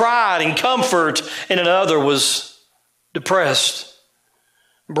place of pride and comfort, and another was depressed,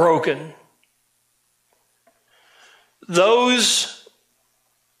 broken. Those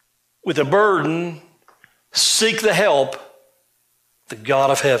with a burden seek the help of the God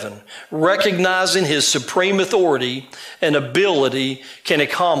of heaven, recognizing His supreme authority and ability can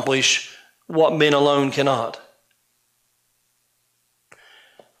accomplish what men alone cannot.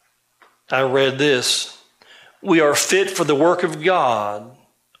 I read this: we are fit for the work of God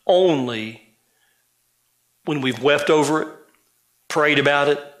only when we've wept over it, prayed about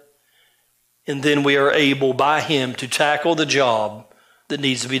it, and then we are able by Him to tackle the job that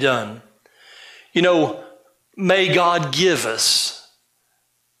needs to be done. You know, may God give us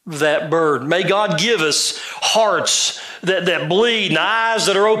that burden. May God give us hearts that bleed, and eyes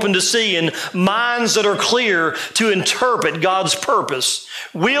that are open to see, and minds that are clear to interpret God's purpose,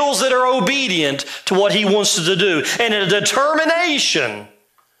 wills that are obedient to what He wants us to do, and a determination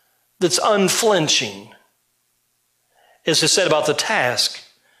that's unflinching, as I said about the task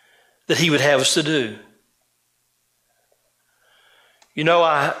that He would have us to do. You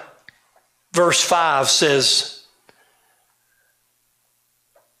know, verse 5 says,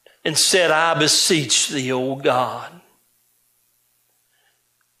 and said, I beseech thee, O God.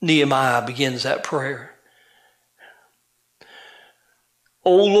 Nehemiah begins that prayer.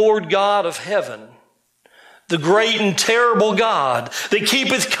 O Lord God of heaven, the great and terrible God that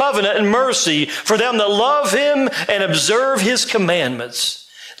keepeth covenant and mercy for them that love Him and observe His commandments.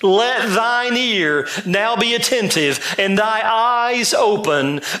 Let thine ear now be attentive and thy eyes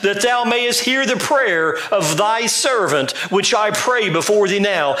open, that thou mayest hear the prayer of thy servant, which I pray before thee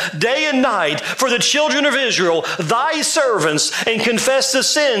now, day and night, for the children of Israel, thy servants, and confess the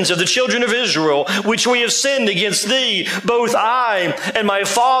sins of the children of Israel, which we have sinned against thee. Both I and my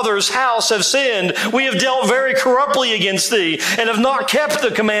father's house have sinned. We have dealt very corruptly against thee, and have not kept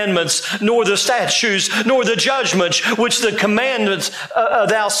the commandments, nor the statutes, nor the judgments, which the commandments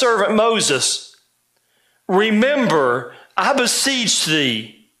thou servant Moses. Remember, I beseech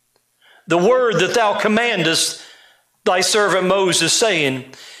thee, the word that thou commandest thy servant Moses, saying,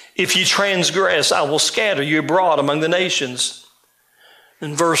 if ye transgress, I will scatter you abroad among the nations.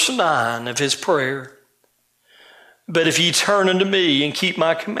 In verse 9 of his prayer, but if ye turn unto me and keep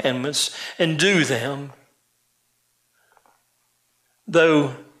my commandments and do them,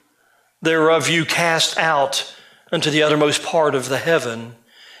 though thereof you cast out unto the uttermost part of the heaven,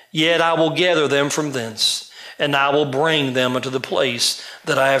 yet I will gather them from thence, and I will bring them unto the place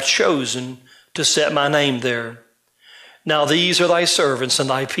that I have chosen to set my name there. Now these are thy servants and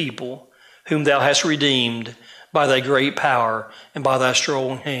thy people, whom thou hast redeemed by thy great power and by thy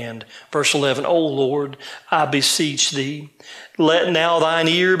strong hand. Verse 11, O Lord, I beseech thee, let now thine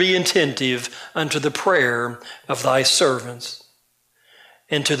ear be attentive unto the prayer of thy servants,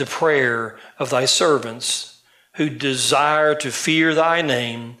 and to the prayer of thy servants, who desire to fear thy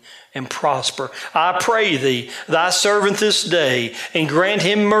name and prosper. I pray thee, thy servant this day, and grant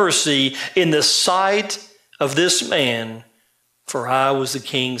him mercy in the sight of this man, for I was the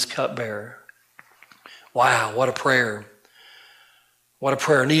king's cupbearer. Wow, what a prayer. What a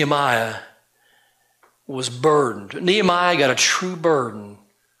prayer. Nehemiah was burdened. Nehemiah got a true burden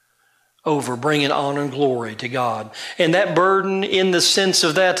over bringing honor and glory to God. And that burden in the sense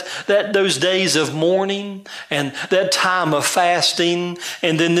of that those days of mourning and that time of fasting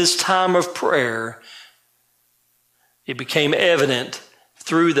and then this time of prayer, it became evident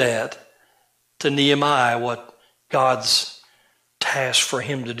through that to Nehemiah what God's task for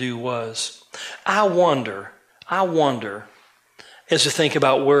him to do was. I wonder, as I think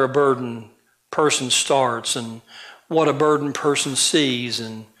about where a burdened person starts and what a burdened person sees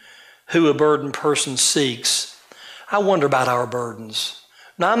and who a burdened person seeks. I wonder about our burdens.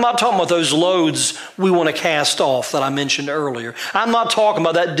 Now, I'm not talking about those loads we want to cast off that I mentioned earlier. I'm not talking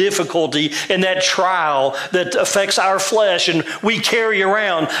about that difficulty and that trial that affects our flesh and we carry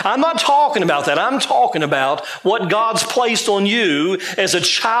around. I'm not talking about that. I'm talking about what God's placed on you as a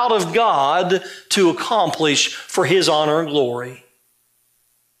child of God to accomplish for His honor and glory.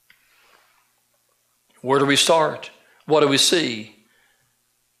 Where do we start? What do we see?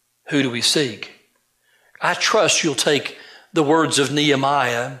 Who do we seek? I trust you'll take the words of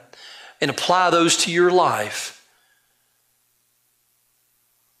Nehemiah and apply those to your life,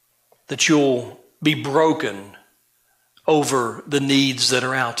 that you'll be broken over the needs that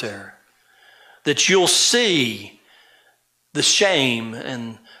are out there, that you'll see the shame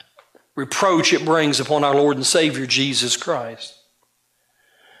and reproach it brings upon our Lord and Savior Jesus Christ,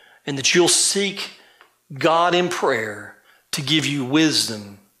 and that you'll seek God in prayer to give you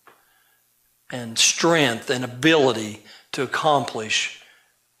wisdom and strength and ability to accomplish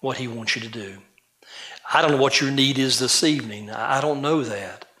what He wants you to do. I don't know what your need is this evening. I don't know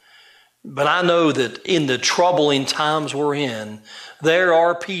that. But I know that in the troubling times we're in, there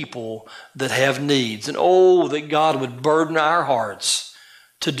are people that have needs. And oh, that God would burden our hearts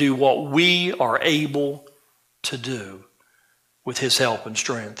to do what we are able to do with His help and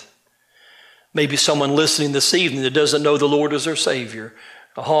strength. Maybe someone listening this evening that doesn't know the Lord as their Savior.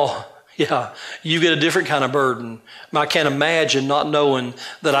 Oh, yeah, you get a different kind of burden. I can't imagine not knowing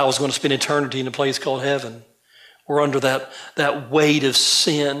that I was going to spend eternity in a place called heaven. We're under that weight of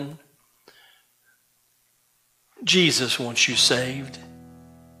sin. Jesus wants you saved.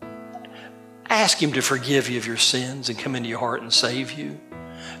 Ask Him to forgive you of your sins and come into your heart and save you.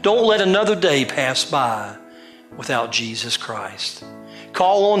 Don't let another day pass by without Jesus Christ.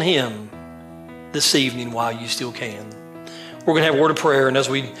 Call on Him this evening while you still can. We're going to have a word of prayer, and as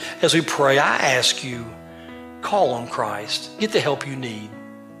we pray, I ask you, call on Christ. Get the help you need.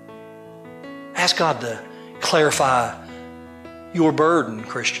 Ask God to clarify your burden,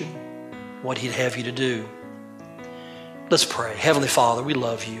 Christian, what He'd have you to do. Let's pray. Heavenly Father, we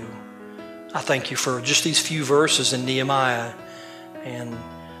love you. I thank you for just these few verses in Nehemiah and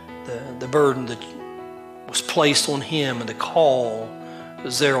the burden that was placed on him and the call that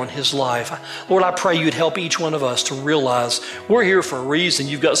was there on his life. Lord, I pray you'd help each one of us to realize we're here for a reason.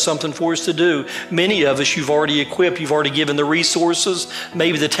 You've got something for us to do. Many of us you've already equipped, you've already given the resources,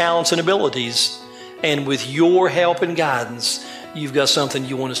 maybe the talents and abilities. And with your help and guidance, you've got something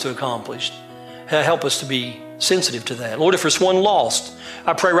you want us to accomplish. Help us to be sensitive to that. Lord, if there's one lost,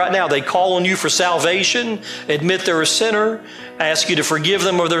 I pray right now they call on you for salvation, admit they're a sinner, ask you to forgive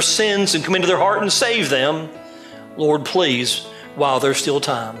them of their sins and come into their heart and save them. Lord, please, while there's still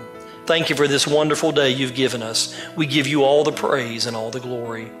time. Thank you for this wonderful day you've given us. We give you all the praise and all the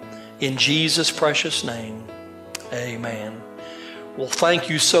glory. In Jesus' precious name, amen. Well, thank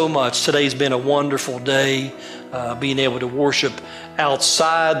you so much. Today's been a wonderful day, being able to worship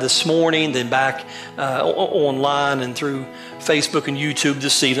outside this morning, then back online and through Facebook and YouTube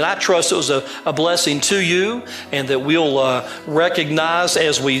this evening. I trust it was a blessing to you, and that we'll recognize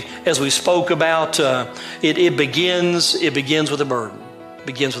as we spoke about it begins with a burden. It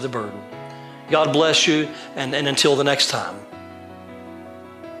begins with a burden. God bless you, and until the next time.